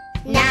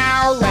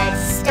 Now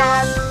let's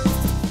stop.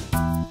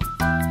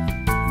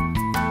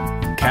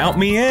 Count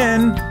me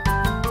in.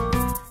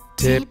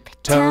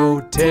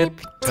 Tiptoe,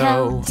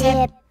 tiptoe.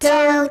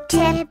 Tiptoe,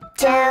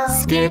 tiptoe.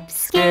 Skip,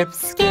 skip,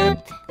 skip.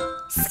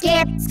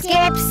 Skip,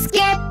 skip,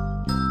 skip.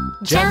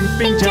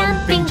 Jumping,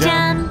 jumping,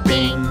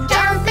 jumping.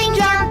 Jumping,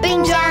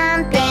 jumping,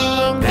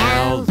 jumping.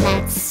 Now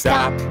let's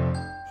stop.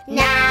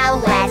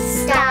 Now let's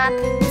stop.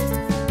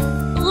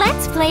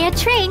 Let's play a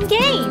train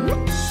game.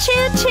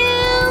 Choo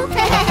choo.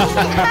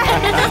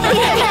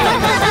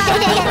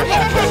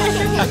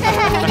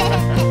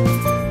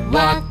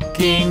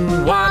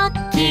 Walking,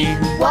 walking.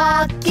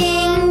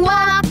 Walking,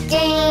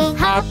 walking.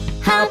 Hop,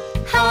 hop,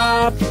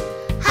 hop.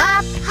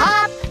 Hop,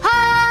 hop,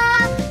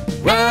 hop.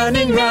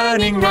 Running,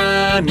 running,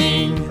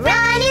 running.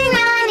 Running,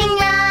 running,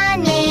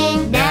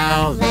 running.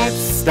 Now let's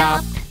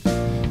stop.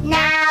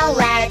 Now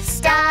let's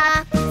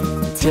stop.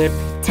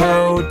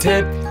 Tiptoe,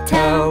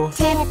 tiptoe.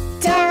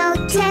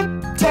 Tiptoe,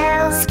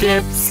 tiptoe.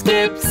 Skip,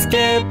 skip,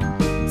 skip.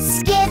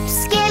 Skip,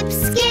 skip,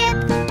 skip.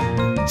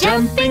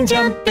 Jumping,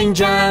 jumping,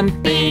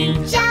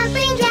 jumping.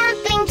 Jumping,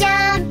 jumping,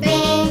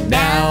 jumping.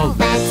 Now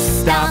let's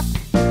stop.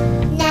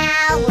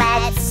 Now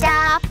let's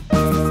stop.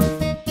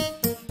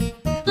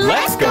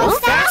 Let's go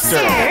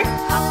faster.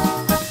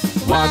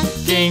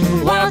 Walking,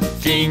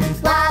 walking.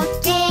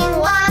 Walking,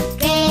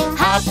 walking.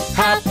 Hop,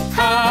 hop,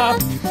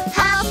 hop.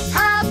 Hop,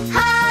 hop,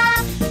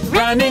 hop.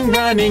 Running,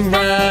 running,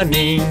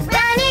 running.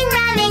 Running,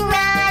 running,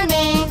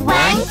 running.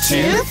 1,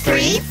 2,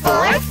 3,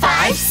 4,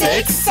 5,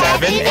 6,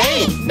 7,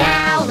 8.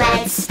 Now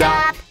let's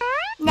stop.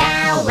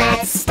 Now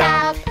let's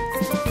stop.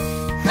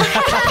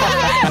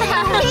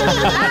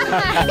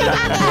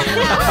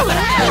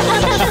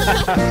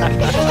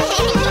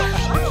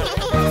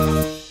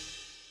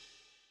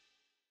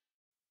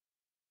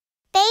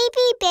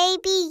 Baby,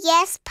 baby,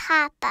 yes,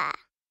 Papa.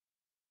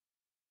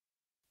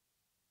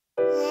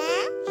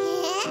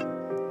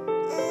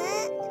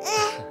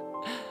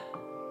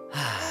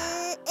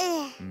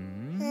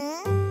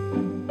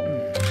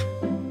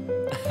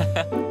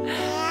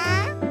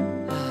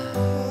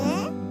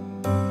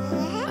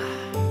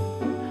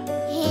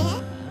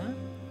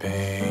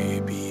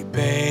 Baby,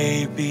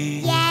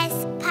 baby,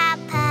 Yes,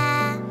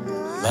 Papa.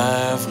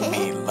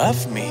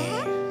 love me,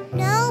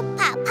 No,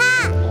 Papa.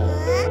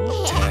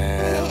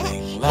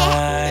 telling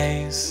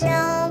lies.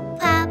 No,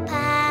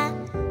 Papa.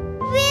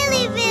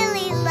 Really,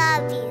 really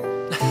love you.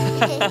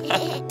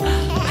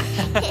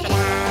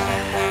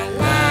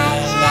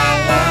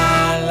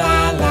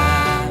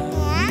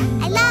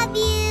 I love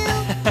you.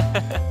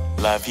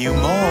 Love you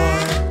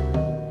more.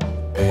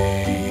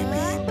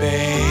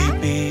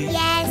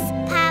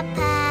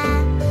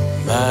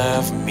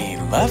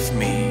 love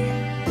me?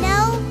 No,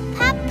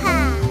 Papa.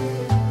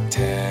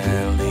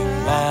 Telling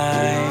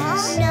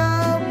lies. No,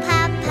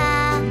 Papa.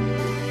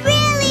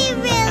 Really,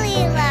 really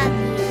love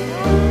you.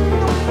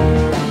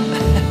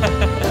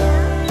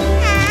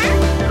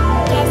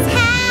 Guess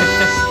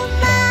how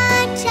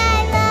much I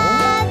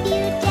love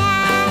you,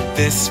 Dad.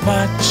 This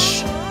much.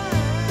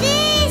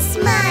 This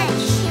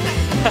much.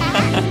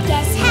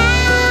 Guess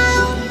how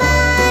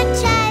much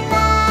I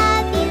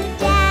love you,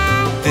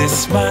 Dad. This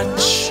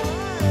much.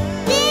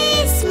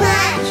 This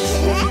much.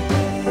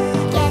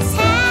 Guess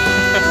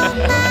how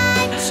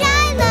much I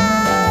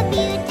love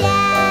you,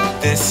 Dad.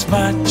 This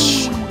much.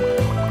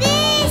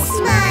 This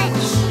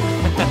much.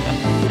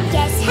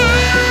 Guess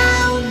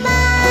how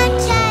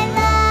much I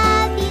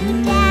love you,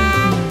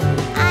 Dad.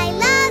 I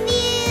love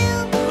you.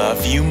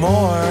 Love you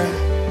more.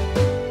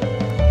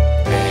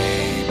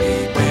 Baby,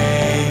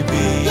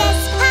 baby. Yes,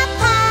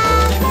 Papa.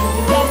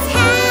 Guess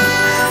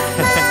how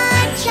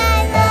much I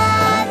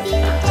love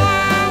you,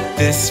 Dad.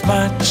 This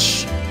much.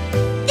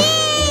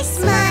 This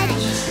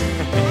much.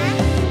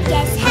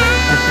 Guess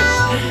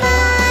how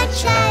much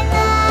I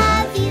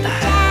love you,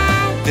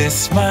 Dad. This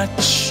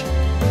much.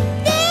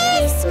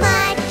 This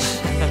much.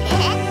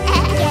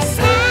 Guess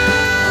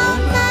how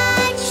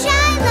much I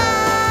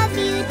love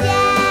you,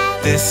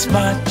 Dad. This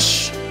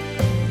much.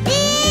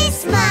 This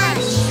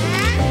much.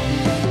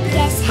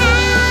 Guess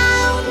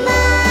how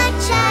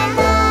much I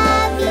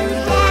love you,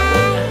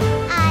 Dad.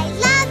 I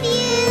love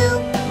you.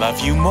 Love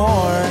you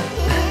more.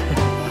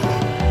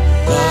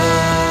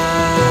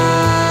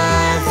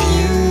 Love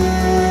you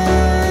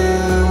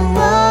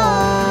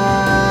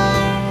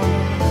more.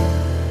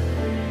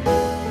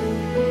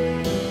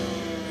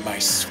 My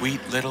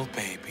sweet little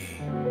baby,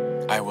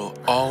 I will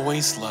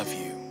always love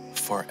you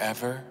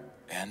forever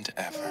and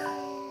ever.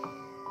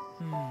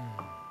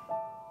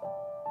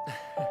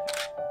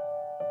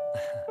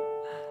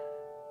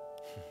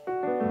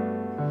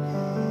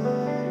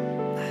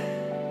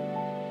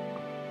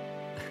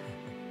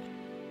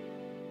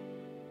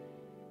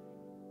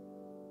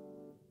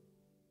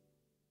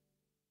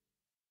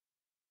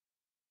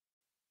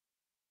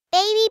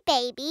 Baby,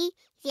 baby,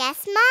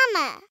 yes,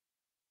 Mama.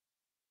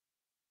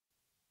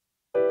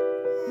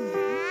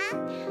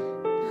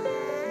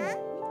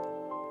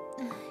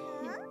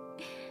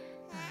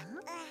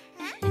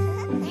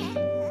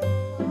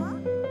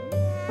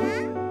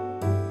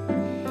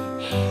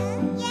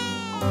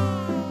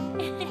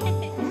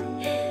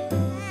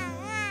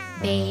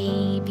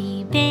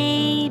 Baby,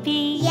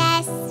 baby,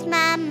 Yes,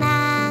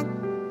 Mama.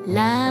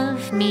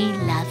 love me,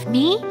 love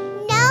me.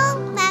 No,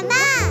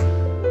 Mama.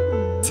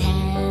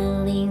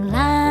 Telling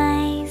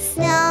lies.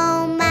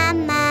 No,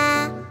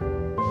 Mama.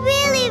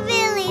 Really,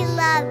 really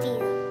love you.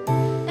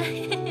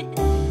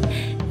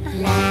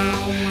 La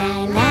la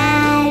la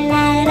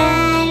la la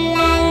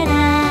la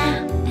la.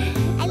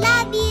 I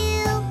love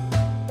you.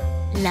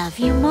 Love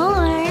you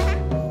more.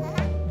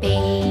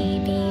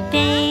 Baby,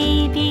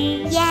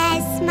 baby,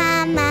 Yes,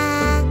 Mama.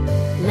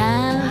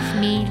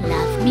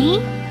 love me.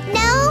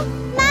 No,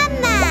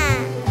 Mama.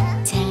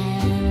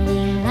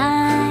 Telling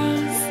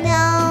lies.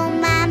 No,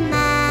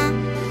 Mama.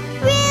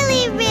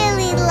 Really,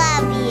 really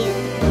love you.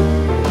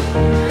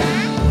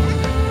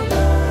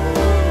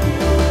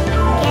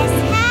 Guess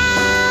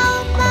how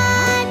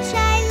much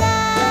I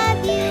love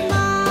you,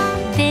 Mom.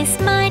 This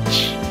much.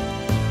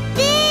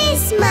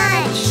 This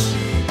much.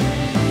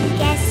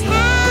 Guess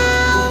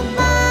how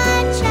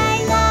much I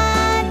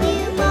love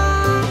you,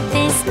 Mom.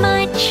 This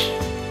much.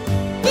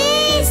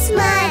 This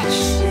much.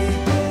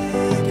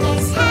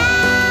 Guess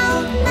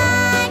how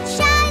much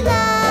I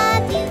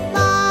love you,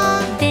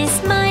 Mom. This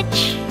much.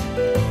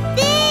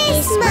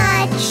 This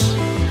much.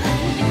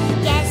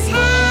 Guess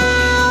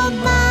how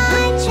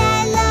much I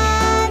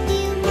love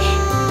you,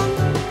 Mom.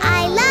 I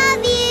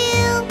love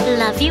you.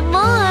 Love you more.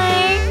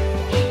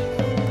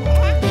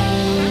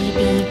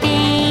 Baby,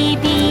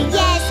 baby,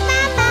 Yes,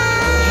 Mama.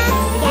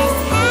 Guess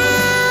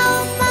how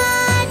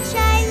much I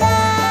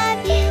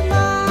love you,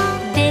 Mom.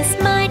 this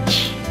much.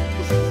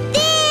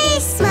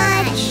 This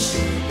much.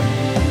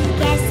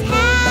 Guess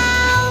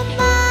how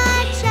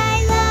much I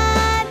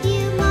love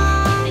you,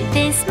 Mom.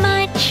 This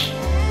much.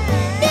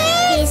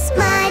 This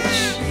much.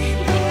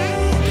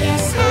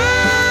 Guess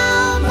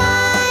how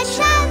much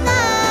I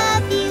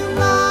love you,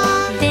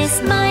 Mom. This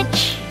much.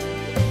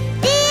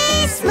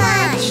 This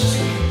much.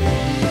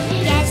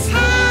 Guess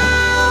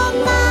how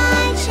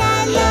much I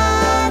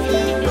love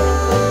you,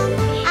 Mom.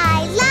 I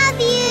love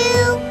you.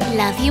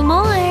 Love you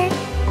more.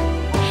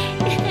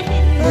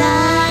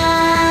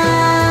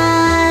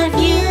 Love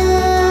you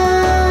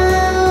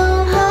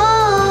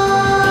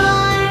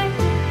more.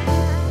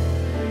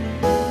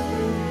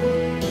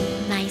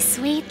 My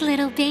sweet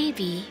little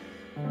baby,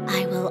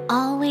 I will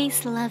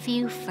always love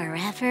you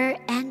forever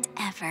and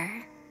ever.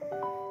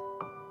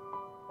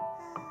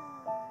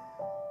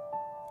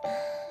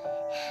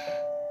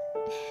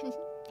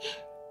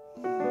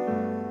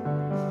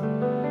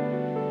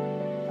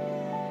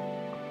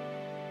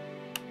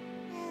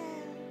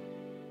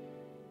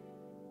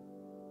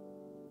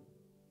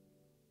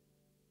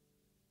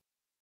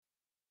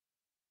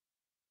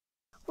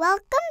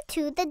 Welcome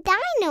to the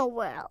Dino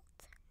World.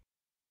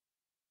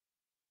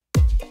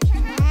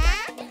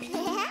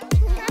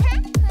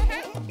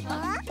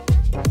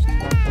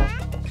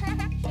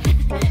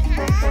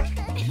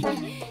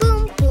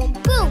 Boom, boom,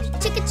 boom.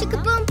 Chicka, chicka,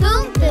 boom,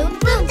 boom, boom,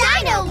 boom.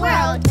 Dino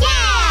World,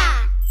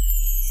 yeah!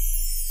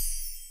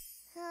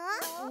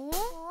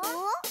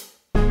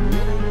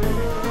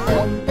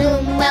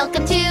 Boom,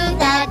 welcome to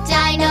the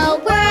Dino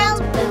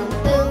World. Boom,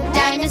 boom,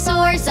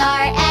 dinosaurs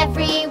are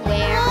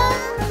everywhere.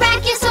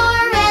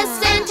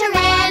 Brachiosaurus and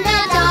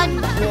Pteranodon.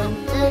 Boom,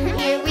 boom,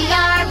 here we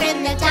are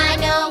in the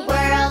Dino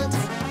World.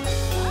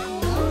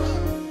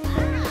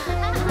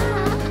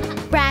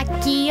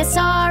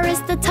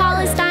 Brachiosaurus, the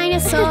tallest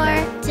dinosaur.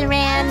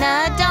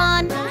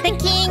 Pteranodon, the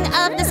king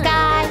of the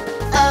sky.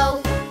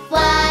 Oh,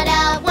 what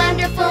a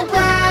wonderful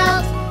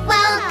world.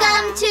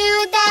 Welcome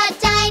to the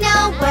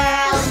Dino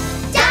World.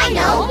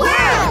 Dino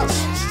World!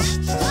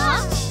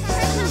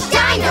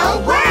 Dino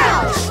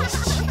World!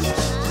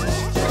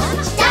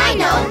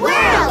 Dino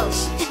World!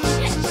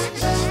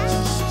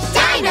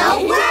 Dino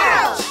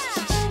World!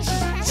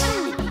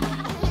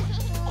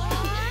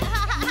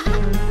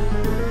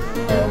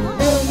 Boom,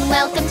 boom,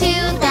 welcome to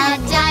the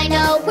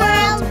Dino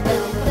World.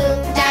 Boom, boom,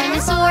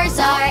 dinosaurs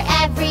are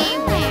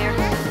everywhere.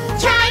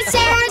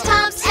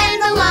 Triceratops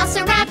and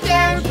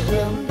Velociraptor.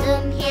 Boom,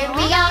 boom, here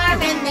we are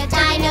in the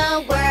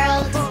Dino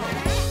World.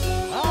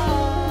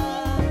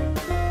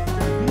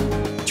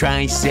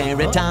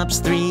 Triceratops,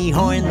 3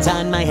 horns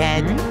on my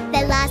head.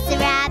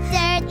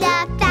 Velociraptor,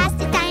 the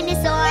fastest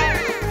dinosaur.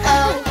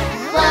 Oh,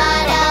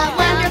 what a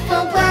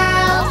wonderful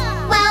world.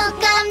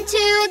 Welcome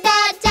to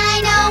the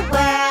Dino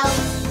World.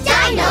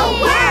 Dino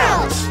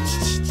World!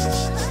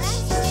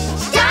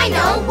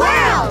 Dino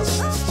World!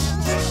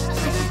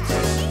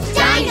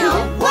 Dino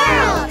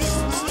World!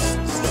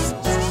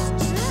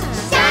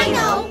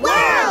 Dino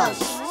World!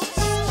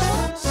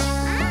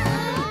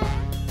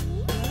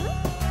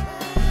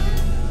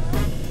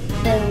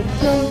 Boom,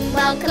 boom,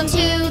 welcome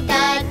to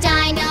the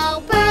Dino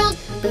World.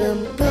 Boom,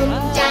 boom,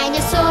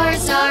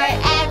 dinosaurs are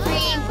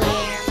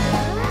everywhere.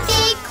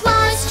 Big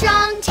claws,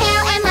 strong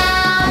tail, and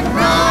loud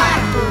roar.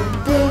 Boom,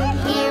 boom,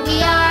 here we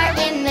are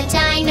in the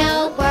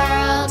Dino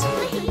World.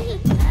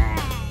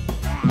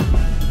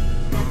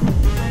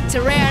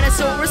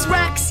 Tyrannosaurus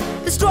Rex,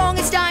 the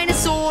strongest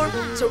dinosaur.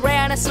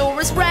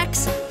 Tyrannosaurus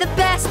Rex, the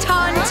best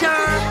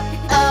hunter.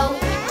 Oh,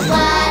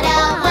 what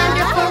a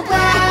wonderful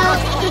world.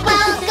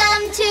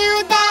 Welcome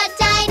to the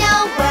Dino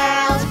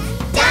World.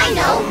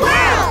 Dino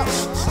World!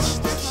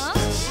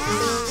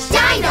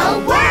 Dino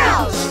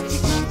World!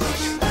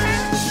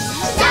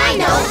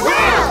 Dino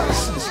World!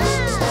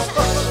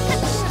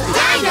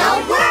 Dino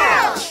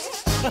World!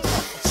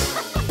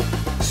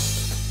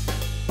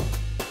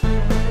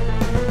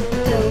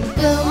 Boom,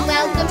 boom,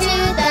 welcome to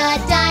the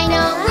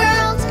Dino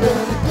World.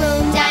 Boom,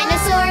 boom,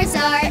 dinosaurs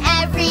are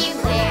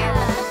everywhere.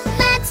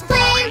 Let's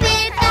play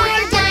with our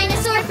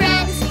dinosaur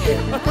friends.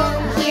 Boom,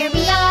 boom, here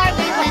we are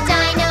in the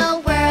Dino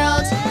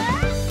World.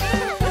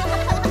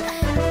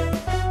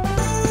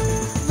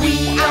 We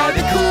are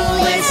the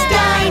coolest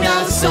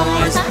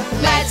dinosaurs.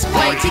 Let's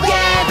play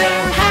together,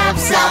 have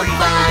some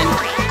fun.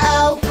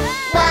 Oh,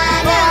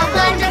 what a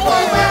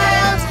wonderful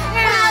world.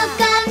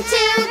 Welcome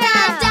to the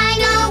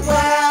Dino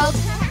World.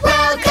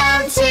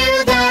 Welcome to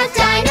the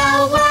Dino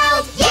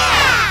World,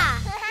 yeah!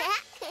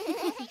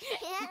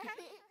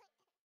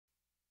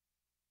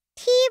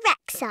 T-Rex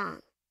song.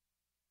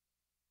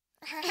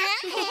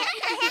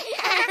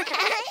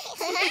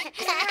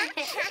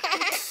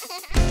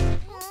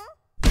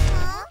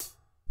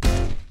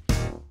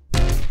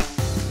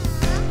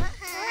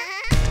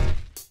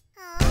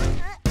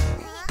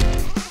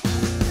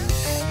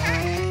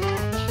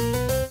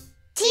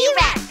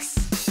 T-Rex!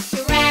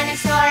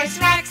 Tyrannosaurus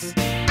Rex,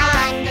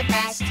 I'm the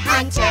best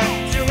hunter.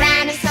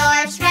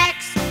 Tyrannosaurus Rex,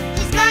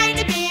 he's going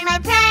to be my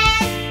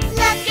prey.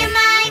 Look at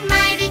my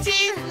mighty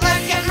teeth,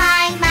 look at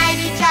my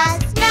mighty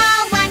jaws.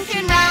 No one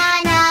can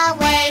run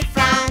away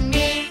from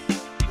me.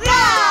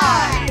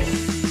 Roar!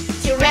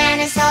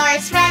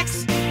 Tyrannosaurus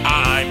Rex,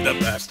 I'm the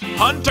best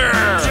hunter.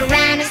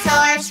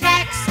 Tyrannosaurus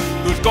Rex,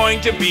 Who's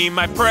going to be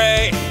my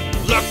prey?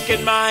 Look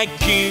at my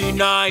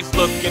keen eyes,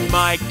 look at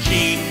my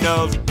keen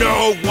nose.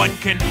 No one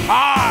can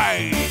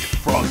hide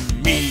from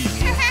me.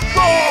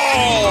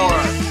 Roar!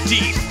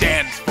 T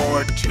stands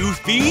for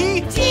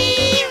toothy.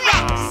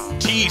 T-Rex,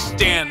 T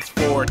stands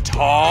for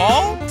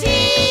tall.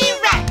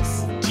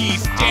 T-Rex, T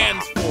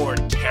stands for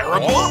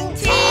terrible.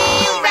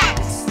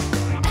 T-Rex.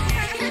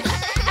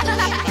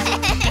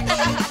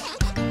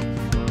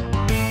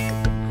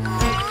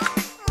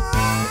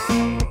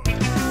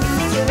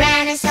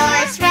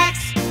 Tyrannosaurus Rex,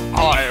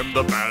 I am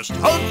the best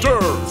hunter.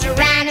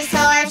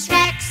 Tyrannosaurus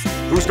Rex,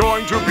 Who's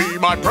going to be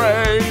my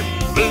prey?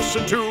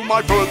 Listen to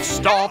my foot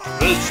stomp,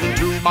 listen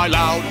to my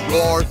loud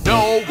roar.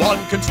 No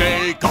one can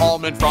stay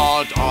calm in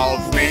front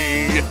of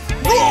me.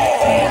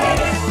 Roar!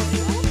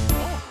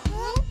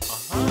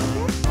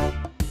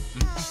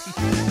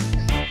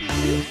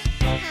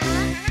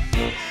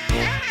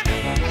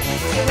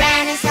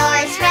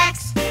 Tyrannosaurus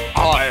Rex,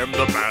 I am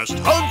the best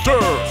hunter.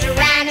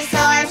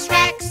 Tyrannosaurus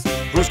Rex,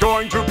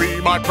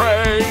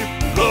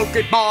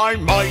 at my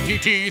mighty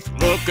teeth,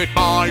 look at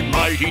my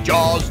mighty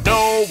jaws.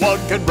 No one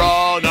can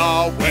run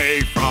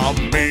away from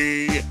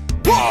me.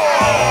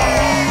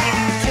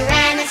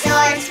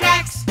 Tyrannosaurus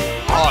Rex.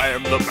 I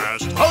am the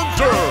best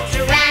hunter.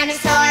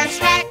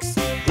 Tyrannosaurus Rex.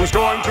 Who's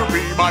going to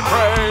be my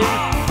prey?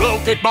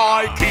 Look at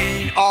my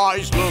keen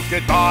eyes, look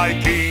at my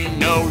keen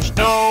nose.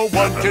 No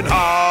one can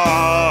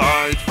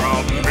hide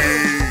from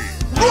me.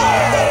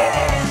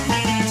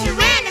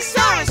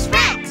 Tyrannosaurus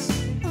Rex.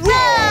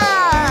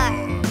 Roar!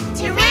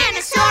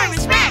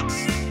 Tyrannosaurus Rex.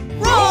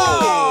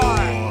 Roar!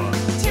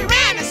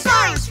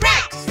 Tyrannosaurus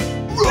Rex.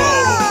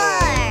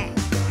 Roar!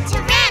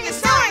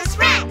 Tyrannosaurus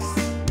Rex.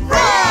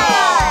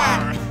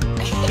 Roar!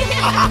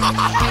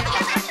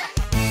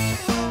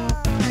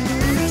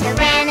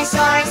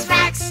 Tyrannosaurus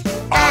Rex.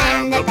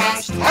 I'm the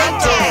best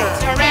hunter.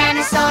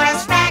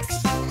 Tyrannosaurus Rex.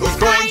 Who's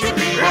going to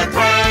be my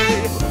prey?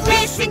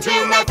 Listen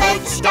to my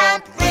foot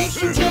stomp.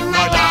 Listen to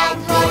my loud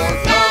roar.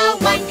 No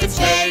one can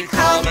stay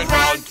calm in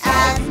front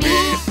of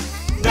me.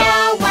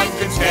 No one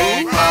can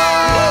stay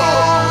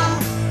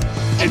calm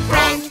in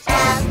front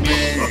of me.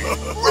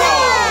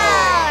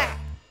 Roar!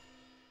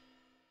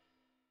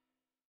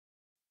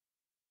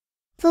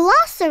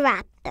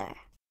 Velociraptor.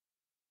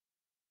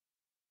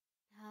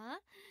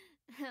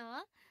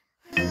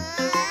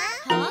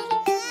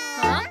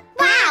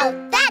 Wow,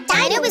 that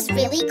dino is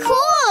really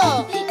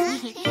cool.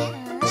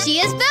 She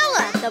is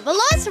Bella, the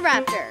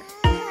Velociraptor.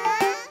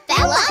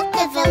 Bella,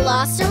 the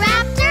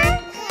Velociraptor?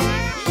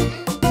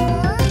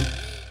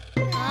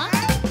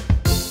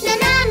 Na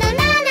na na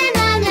na na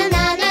na na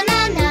na na na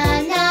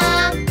na.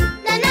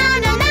 Na na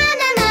na na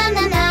na na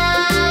na na.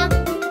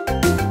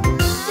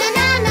 Na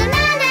na na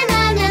na na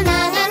na na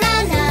na na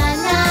na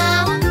na.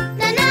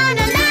 Na na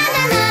na na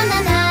na na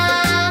na.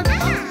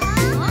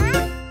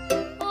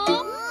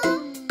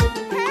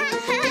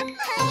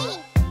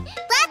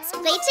 Let's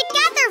play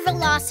together,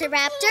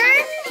 Velociraptor.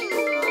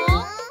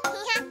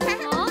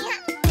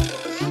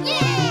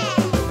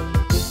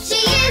 She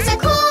is a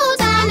cool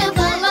dino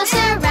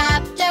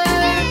Velociraptor.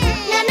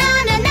 Na na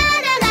na na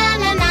na na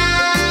na na.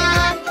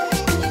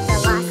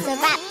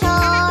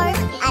 Velociraptor,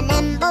 a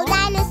nimble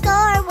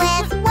dinosaur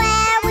with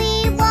very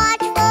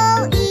watchful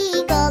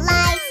eagle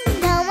eyes.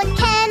 No one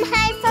can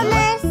hide from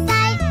her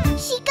sight.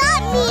 She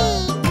got me.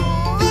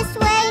 This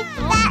way,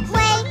 that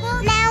way,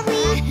 now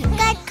we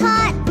got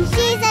caught.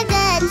 She's a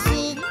good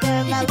seeker,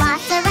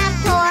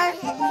 Velociraptor.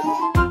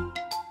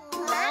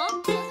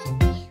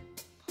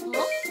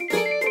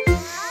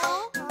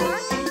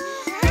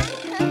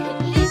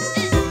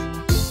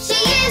 She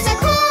is a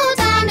cool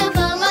dino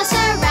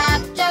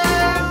Velociraptor.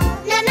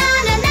 Na na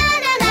na na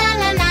na na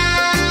na na.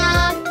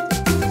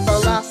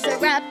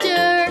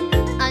 Velociraptor,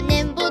 a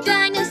nimble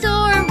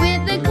dinosaur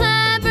with a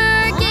clever,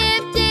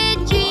 gifted,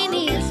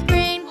 genius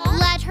brain.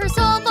 Let her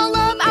solve all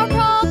of our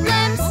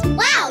problems.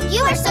 Wow,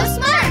 you are so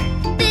smart.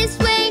 This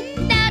way,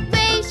 that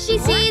way, she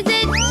sees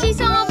it, she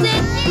solves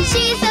it.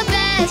 She's the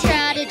best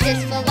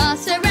strategist,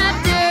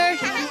 Velociraptor.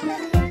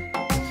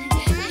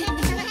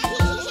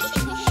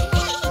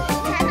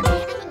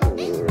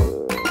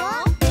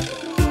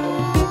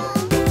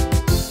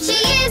 She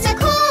is a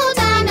cool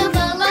dino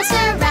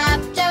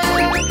Velociraptor.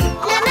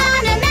 Na na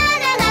na na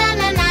na na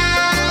na na.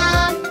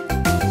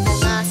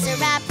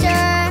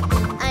 Velociraptor,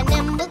 a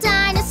nimble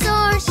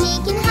dinosaur. She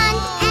can hunt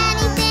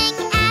anything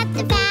at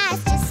the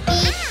fastest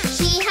speed.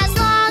 She has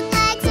long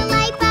legs, a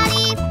light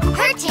body.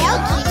 Her tail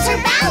keeps her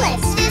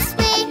balance. This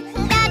way,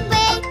 that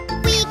way,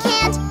 we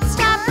can't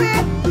stop her.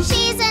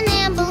 She's a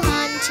nimble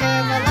hunter,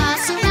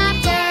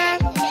 Velociraptor.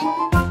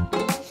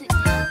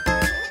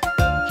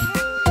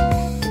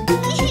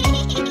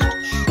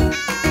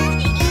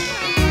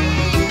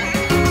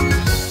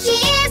 She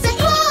is a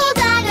cool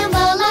dino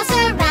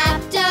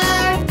Velociraptor.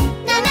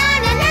 Na na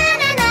na na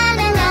na na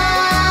na na.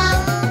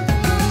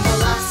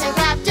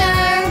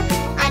 Velociraptor,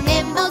 a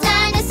nimble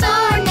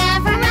dinosaur.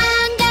 Never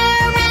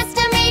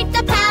underestimate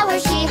the power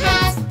she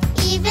has.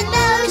 Even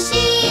though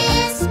she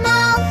is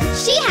small,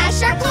 she has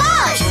sharp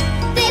claws.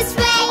 This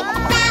way,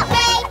 that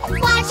way,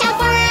 watch out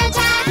for her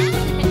attack.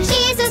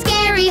 She's a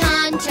scary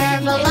hunter,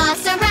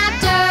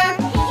 Velociraptor.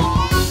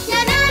 Na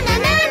na na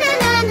na na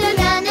na na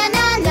na na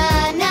na na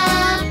na.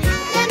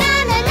 Na na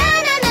na na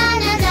na na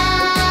na na.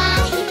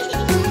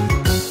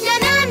 Na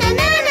na na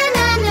na na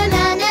na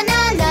na na na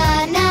na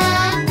na.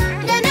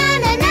 Na na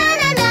na na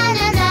na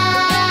na na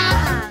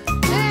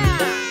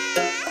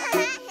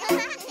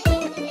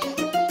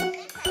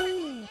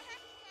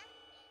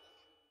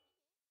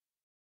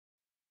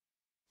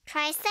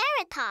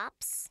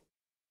Triceratops.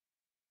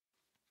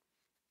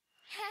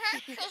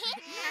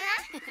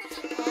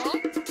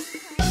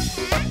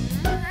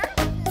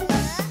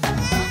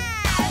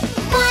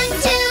 One,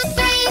 two,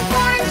 three,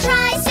 four,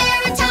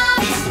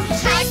 Triceratops.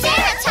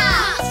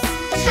 Triceratops.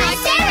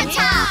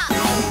 Triceratops.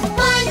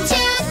 One,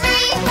 two,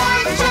 three, four,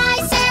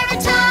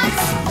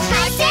 Triceratops.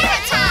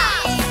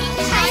 Triceratops.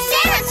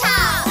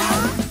 Triceratops.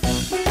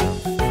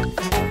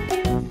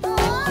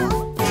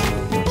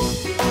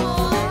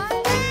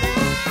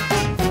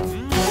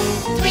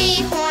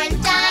 Three-horned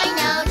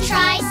dino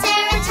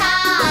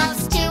Triceratops.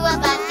 Two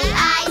above the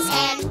eyes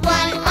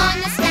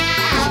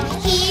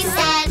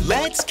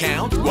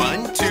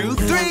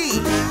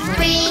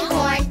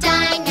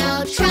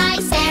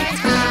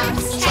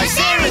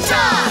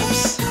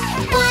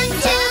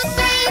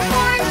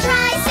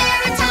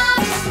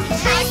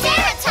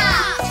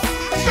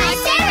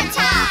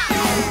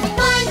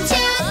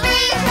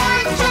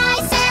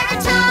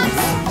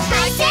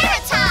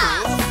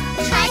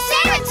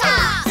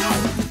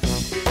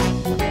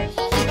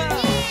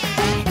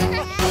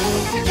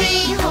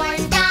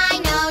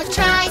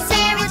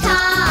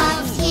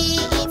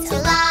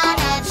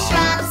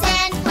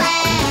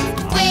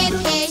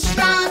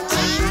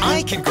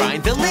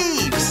inside the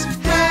leaves.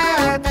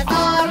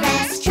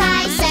 Herbivorous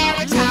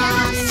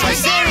Triceratops.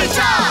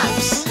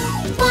 Triceratops!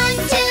 1,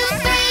 2,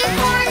 3,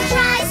 4,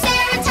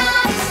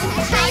 Triceratops.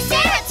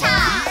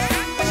 Triceratops.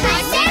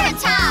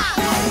 Triceratops.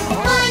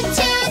 1,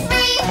 2,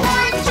 3,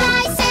 4,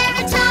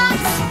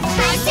 Triceratops.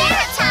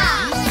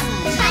 Triceratops.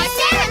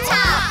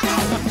 Triceratops.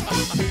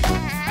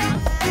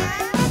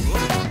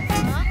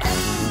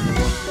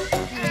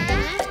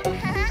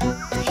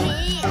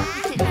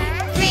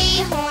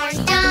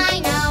 3-horned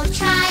dino,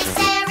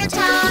 Triceratops.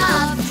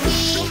 He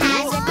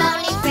has a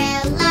bony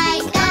frill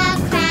like a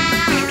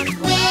crown.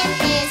 With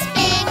his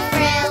big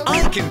frill, I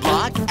can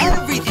block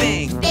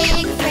everything.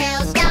 big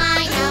frill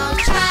dino,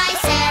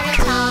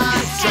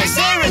 Triceratops.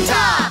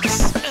 Triceratops!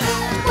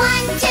 1,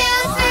 2,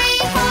 3,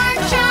 4,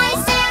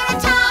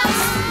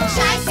 Triceratops.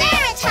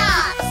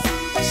 Triceratops.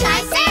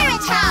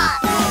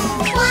 Triceratops.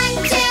 1,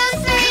 2,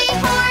 3,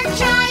 4,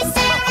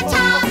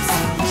 Triceratops.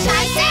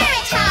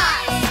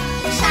 Triceratops.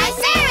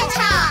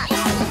 Triceratops.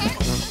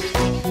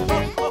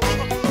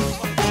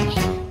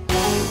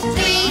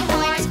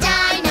 3-horned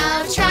dino,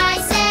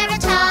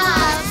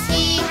 Triceratops.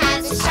 He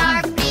has a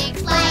sharp beak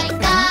like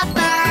a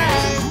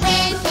bird.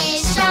 With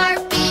his sharp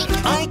beak,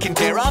 I can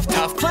tear off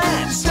tough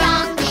plants.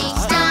 strong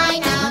beaks,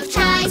 dino,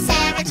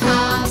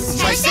 Triceratops.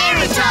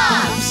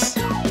 Triceratops!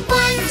 1,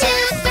 2,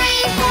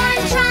 3, 4,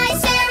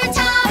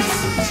 Triceratops.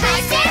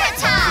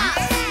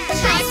 Triceratops.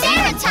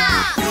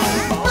 Triceratops.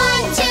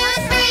 1, 2,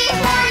 3,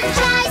 4,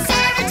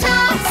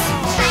 Triceratops.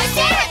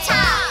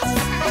 Triceratops.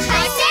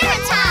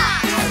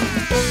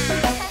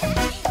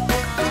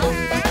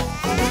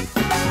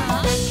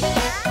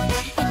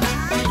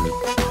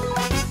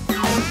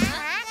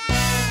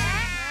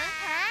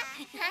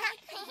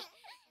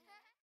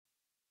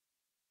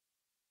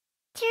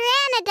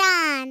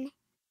 Pteranodon.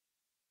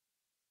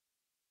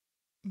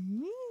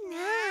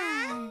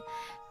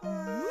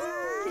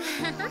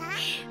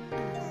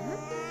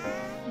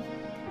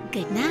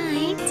 Good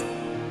night.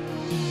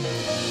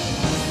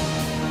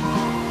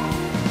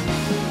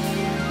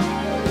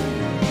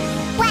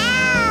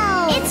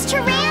 Wow! It's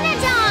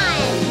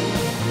Pteranodon!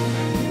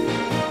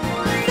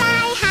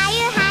 Fly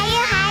higher,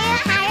 higher, higher,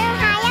 higher,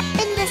 high up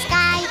in the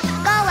sky.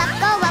 Go up,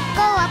 go up,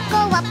 go up,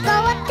 go up, go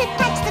up to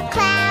touch the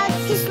clouds.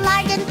 His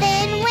large and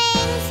thin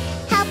wings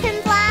help him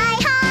fly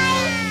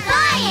high.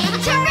 Flying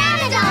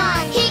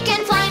Pteranodon. He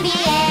can fly in the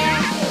air.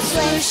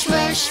 Swoosh,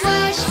 swoosh,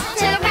 swoosh,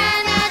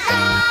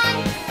 Pteranodon.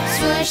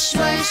 Swoosh,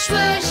 swoosh,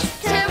 swoosh,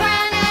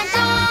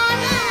 Pteranodon.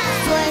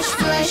 Swoosh,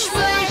 swoosh,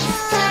 swoosh,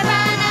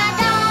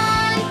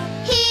 Pteranodon.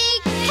 He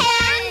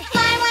can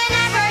fly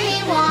whenever he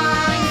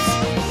wants.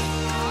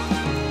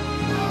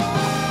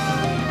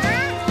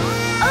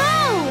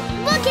 Oh,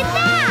 look at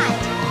that!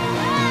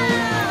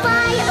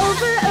 Fly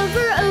over,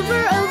 over,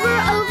 over, over,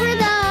 over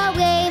the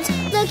waves.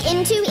 Look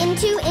into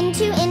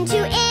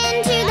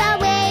the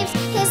waves.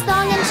 His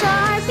long and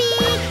sharp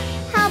beak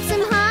helps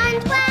him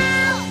hunt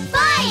well.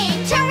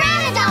 Flying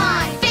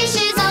Pteranodon. Fish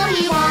is all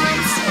he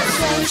wants.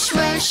 Swoosh,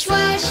 swoosh,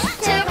 swoosh,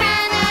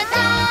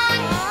 Pteranodon.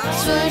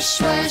 Swoosh,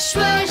 swoosh,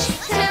 swoosh,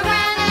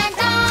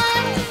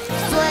 Pteranodon.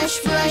 Swoosh,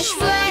 swoosh,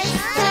 swoosh,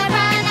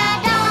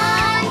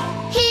 Pteranodon.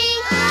 He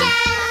can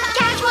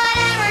catch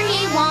whatever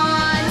he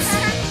wants.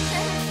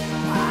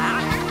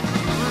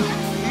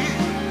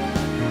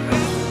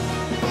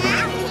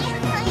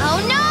 Oh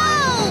no!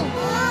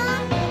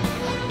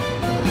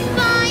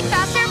 Fly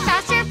faster,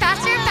 faster,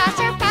 faster,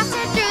 faster,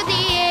 faster through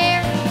the air.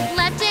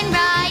 Left and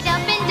right,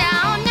 up and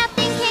down,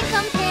 nothing can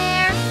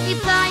compare. He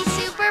flies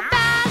super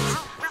fast,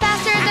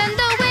 faster than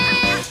the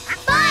wind.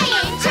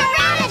 Flying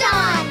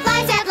Pteranodon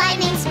flies at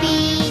lightning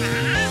speed.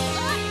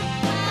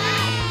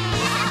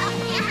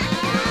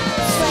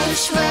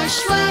 Swoosh, swoosh,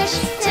 swoosh,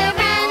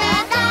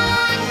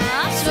 Pteranodon.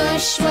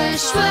 Swoosh,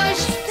 swoosh,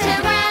 swoosh,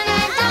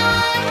 Pteranodon.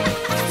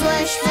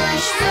 Swoosh,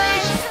 swoosh,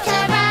 swoosh,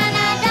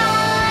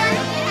 Pteranodon.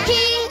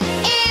 He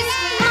is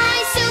my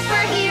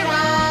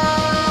superhero.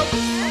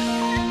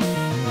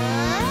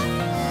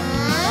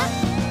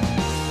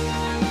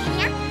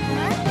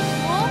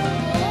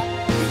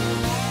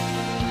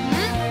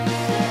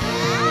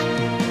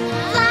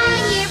 Fly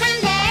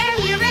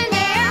here and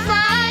there,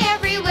 fly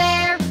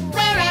everywhere.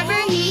 Wherever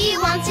he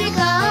wants to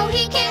go,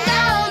 he can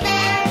go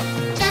there.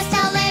 Just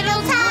a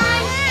little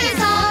time is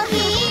all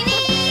he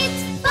needs.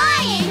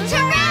 Flying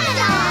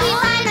Pteranodon. He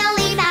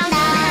finally found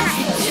us.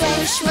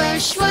 Swoosh,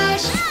 swoosh,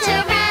 swoosh,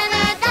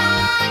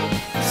 Pteranodon.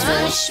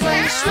 Swoosh,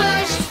 swoosh,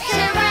 swoosh,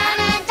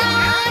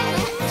 Pteranodon.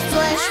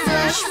 Swoosh,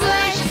 swoosh,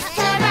 swoosh,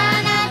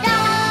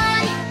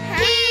 Pteranodon.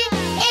 He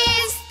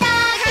is the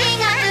king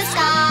of the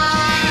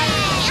sky.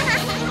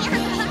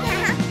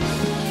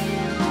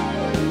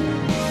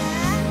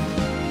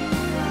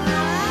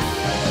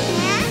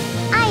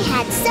 I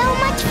had so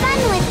much fun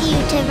with you,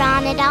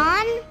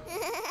 Pteranodon.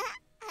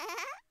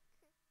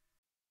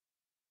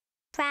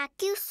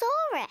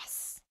 Brachiosaurus.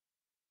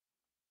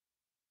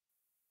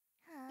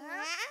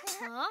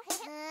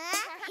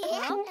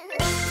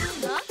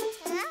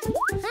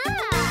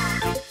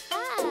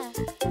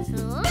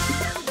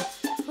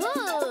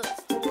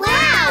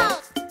 Wow!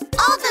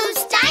 All those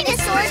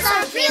dinosaurs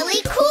are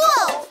really cool!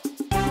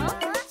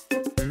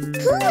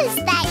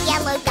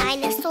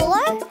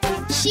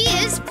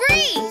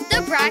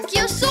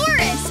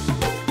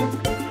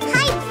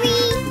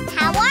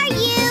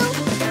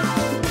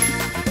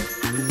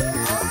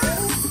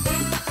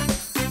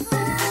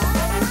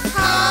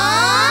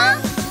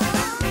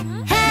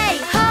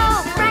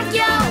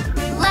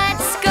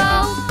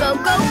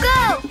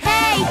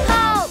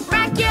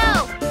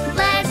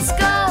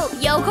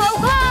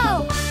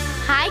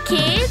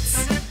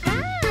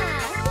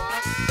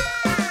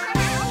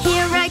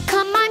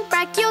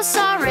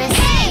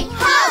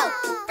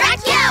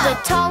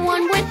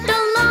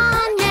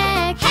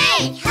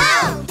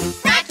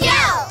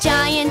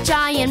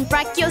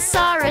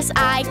 Brachiosaurus.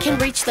 I can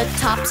reach the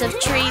tops of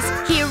trees.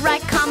 Here I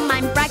come,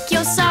 I'm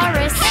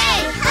Brachiosaurus.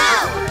 Hey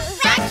ho,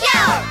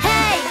 Brachio!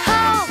 Hey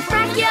ho,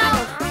 Brachio!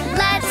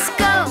 Let's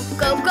go,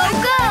 go, go,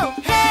 go!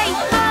 Hey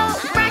ho,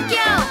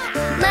 Brachio!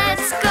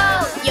 Let's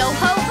go, yo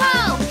ho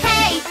ho!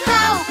 Hey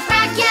ho,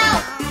 Brachio!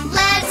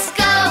 Let's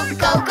go,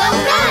 go, go,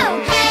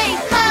 go! Hey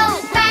ho,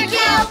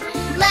 Brachio!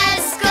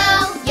 Let's go,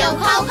 yo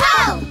ho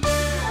ho!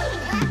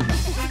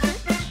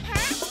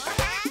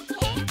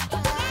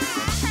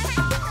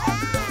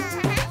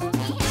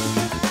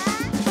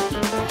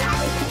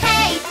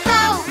 Hey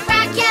ho,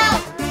 Brachio!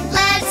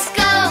 Let's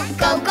go,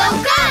 go, go,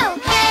 go!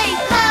 Hey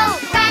ho,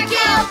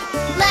 Brachio!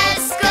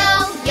 Let's go,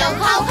 yo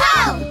ho ho!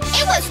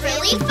 It was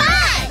really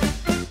fun!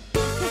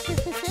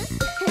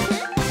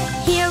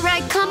 Here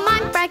I come,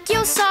 I'm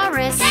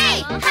Brachiosaurus.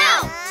 Hey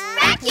ho,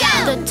 Brachio!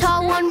 The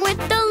tall one with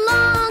the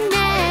long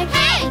neck.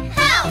 Hey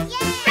ho,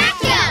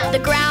 Brachio! The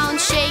ground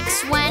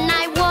shakes when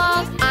I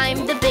walk.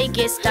 I'm the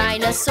biggest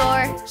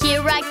dinosaur.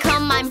 Here I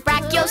come, I'm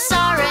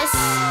Brachiosaurus.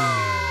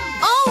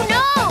 Oh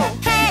no!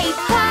 Hey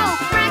ho,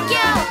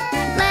 Brachio!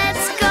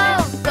 Let's go,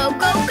 go,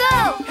 go, go!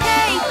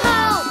 Hey ho,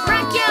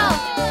 Brachio!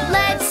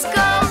 Let's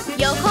go,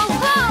 yo ho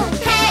ho!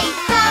 Hey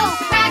ho,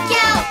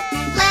 Brachio!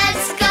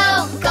 Let's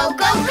go, go,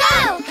 go,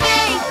 go!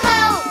 Hey ho,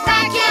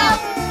 Brachio!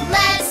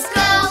 Let's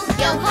go,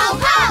 yo ho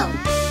ho!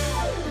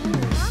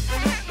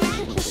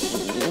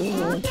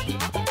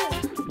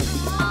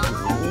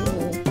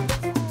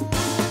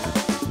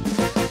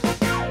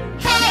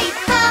 Hey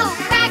ho,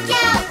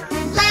 Brachio!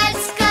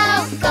 Let's go,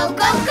 go,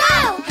 go, go!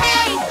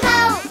 Hey ho,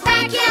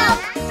 Brachio!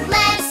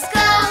 Let's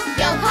go,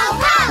 yo ho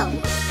ho!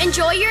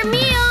 Enjoy your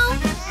meal!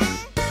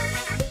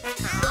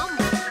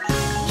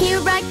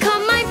 Here I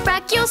come, I'm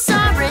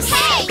Brachiosaurus.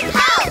 Hey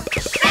ho,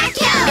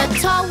 Brachio! The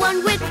tall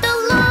one with the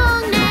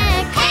long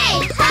neck.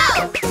 Hey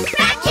ho,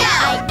 Brachio!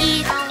 I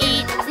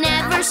eat,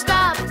 never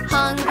stop.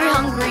 Hungry,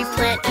 hungry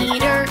plant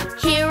eater.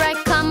 Here I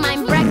come,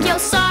 I'm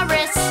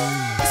Brachiosaurus.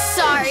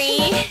 Sorry.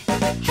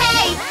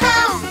 Hey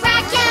ho,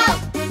 Brachio!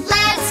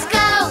 Let's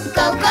go,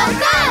 go, go,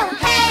 go!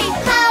 Hey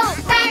ho,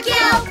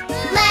 Brachio!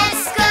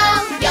 Let's go,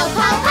 yo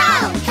ho ho!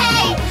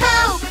 Hey ho,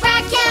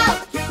 Brachio!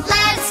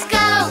 Let's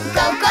go,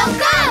 go, go,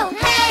 go!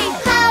 Hey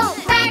ho,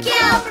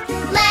 Brachio!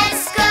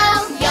 Let's go,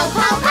 yo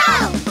ho ho!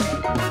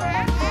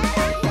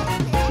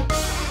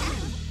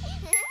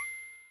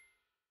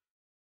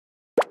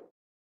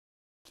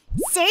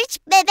 Search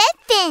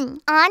Bebefinn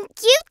on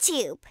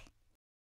YouTube.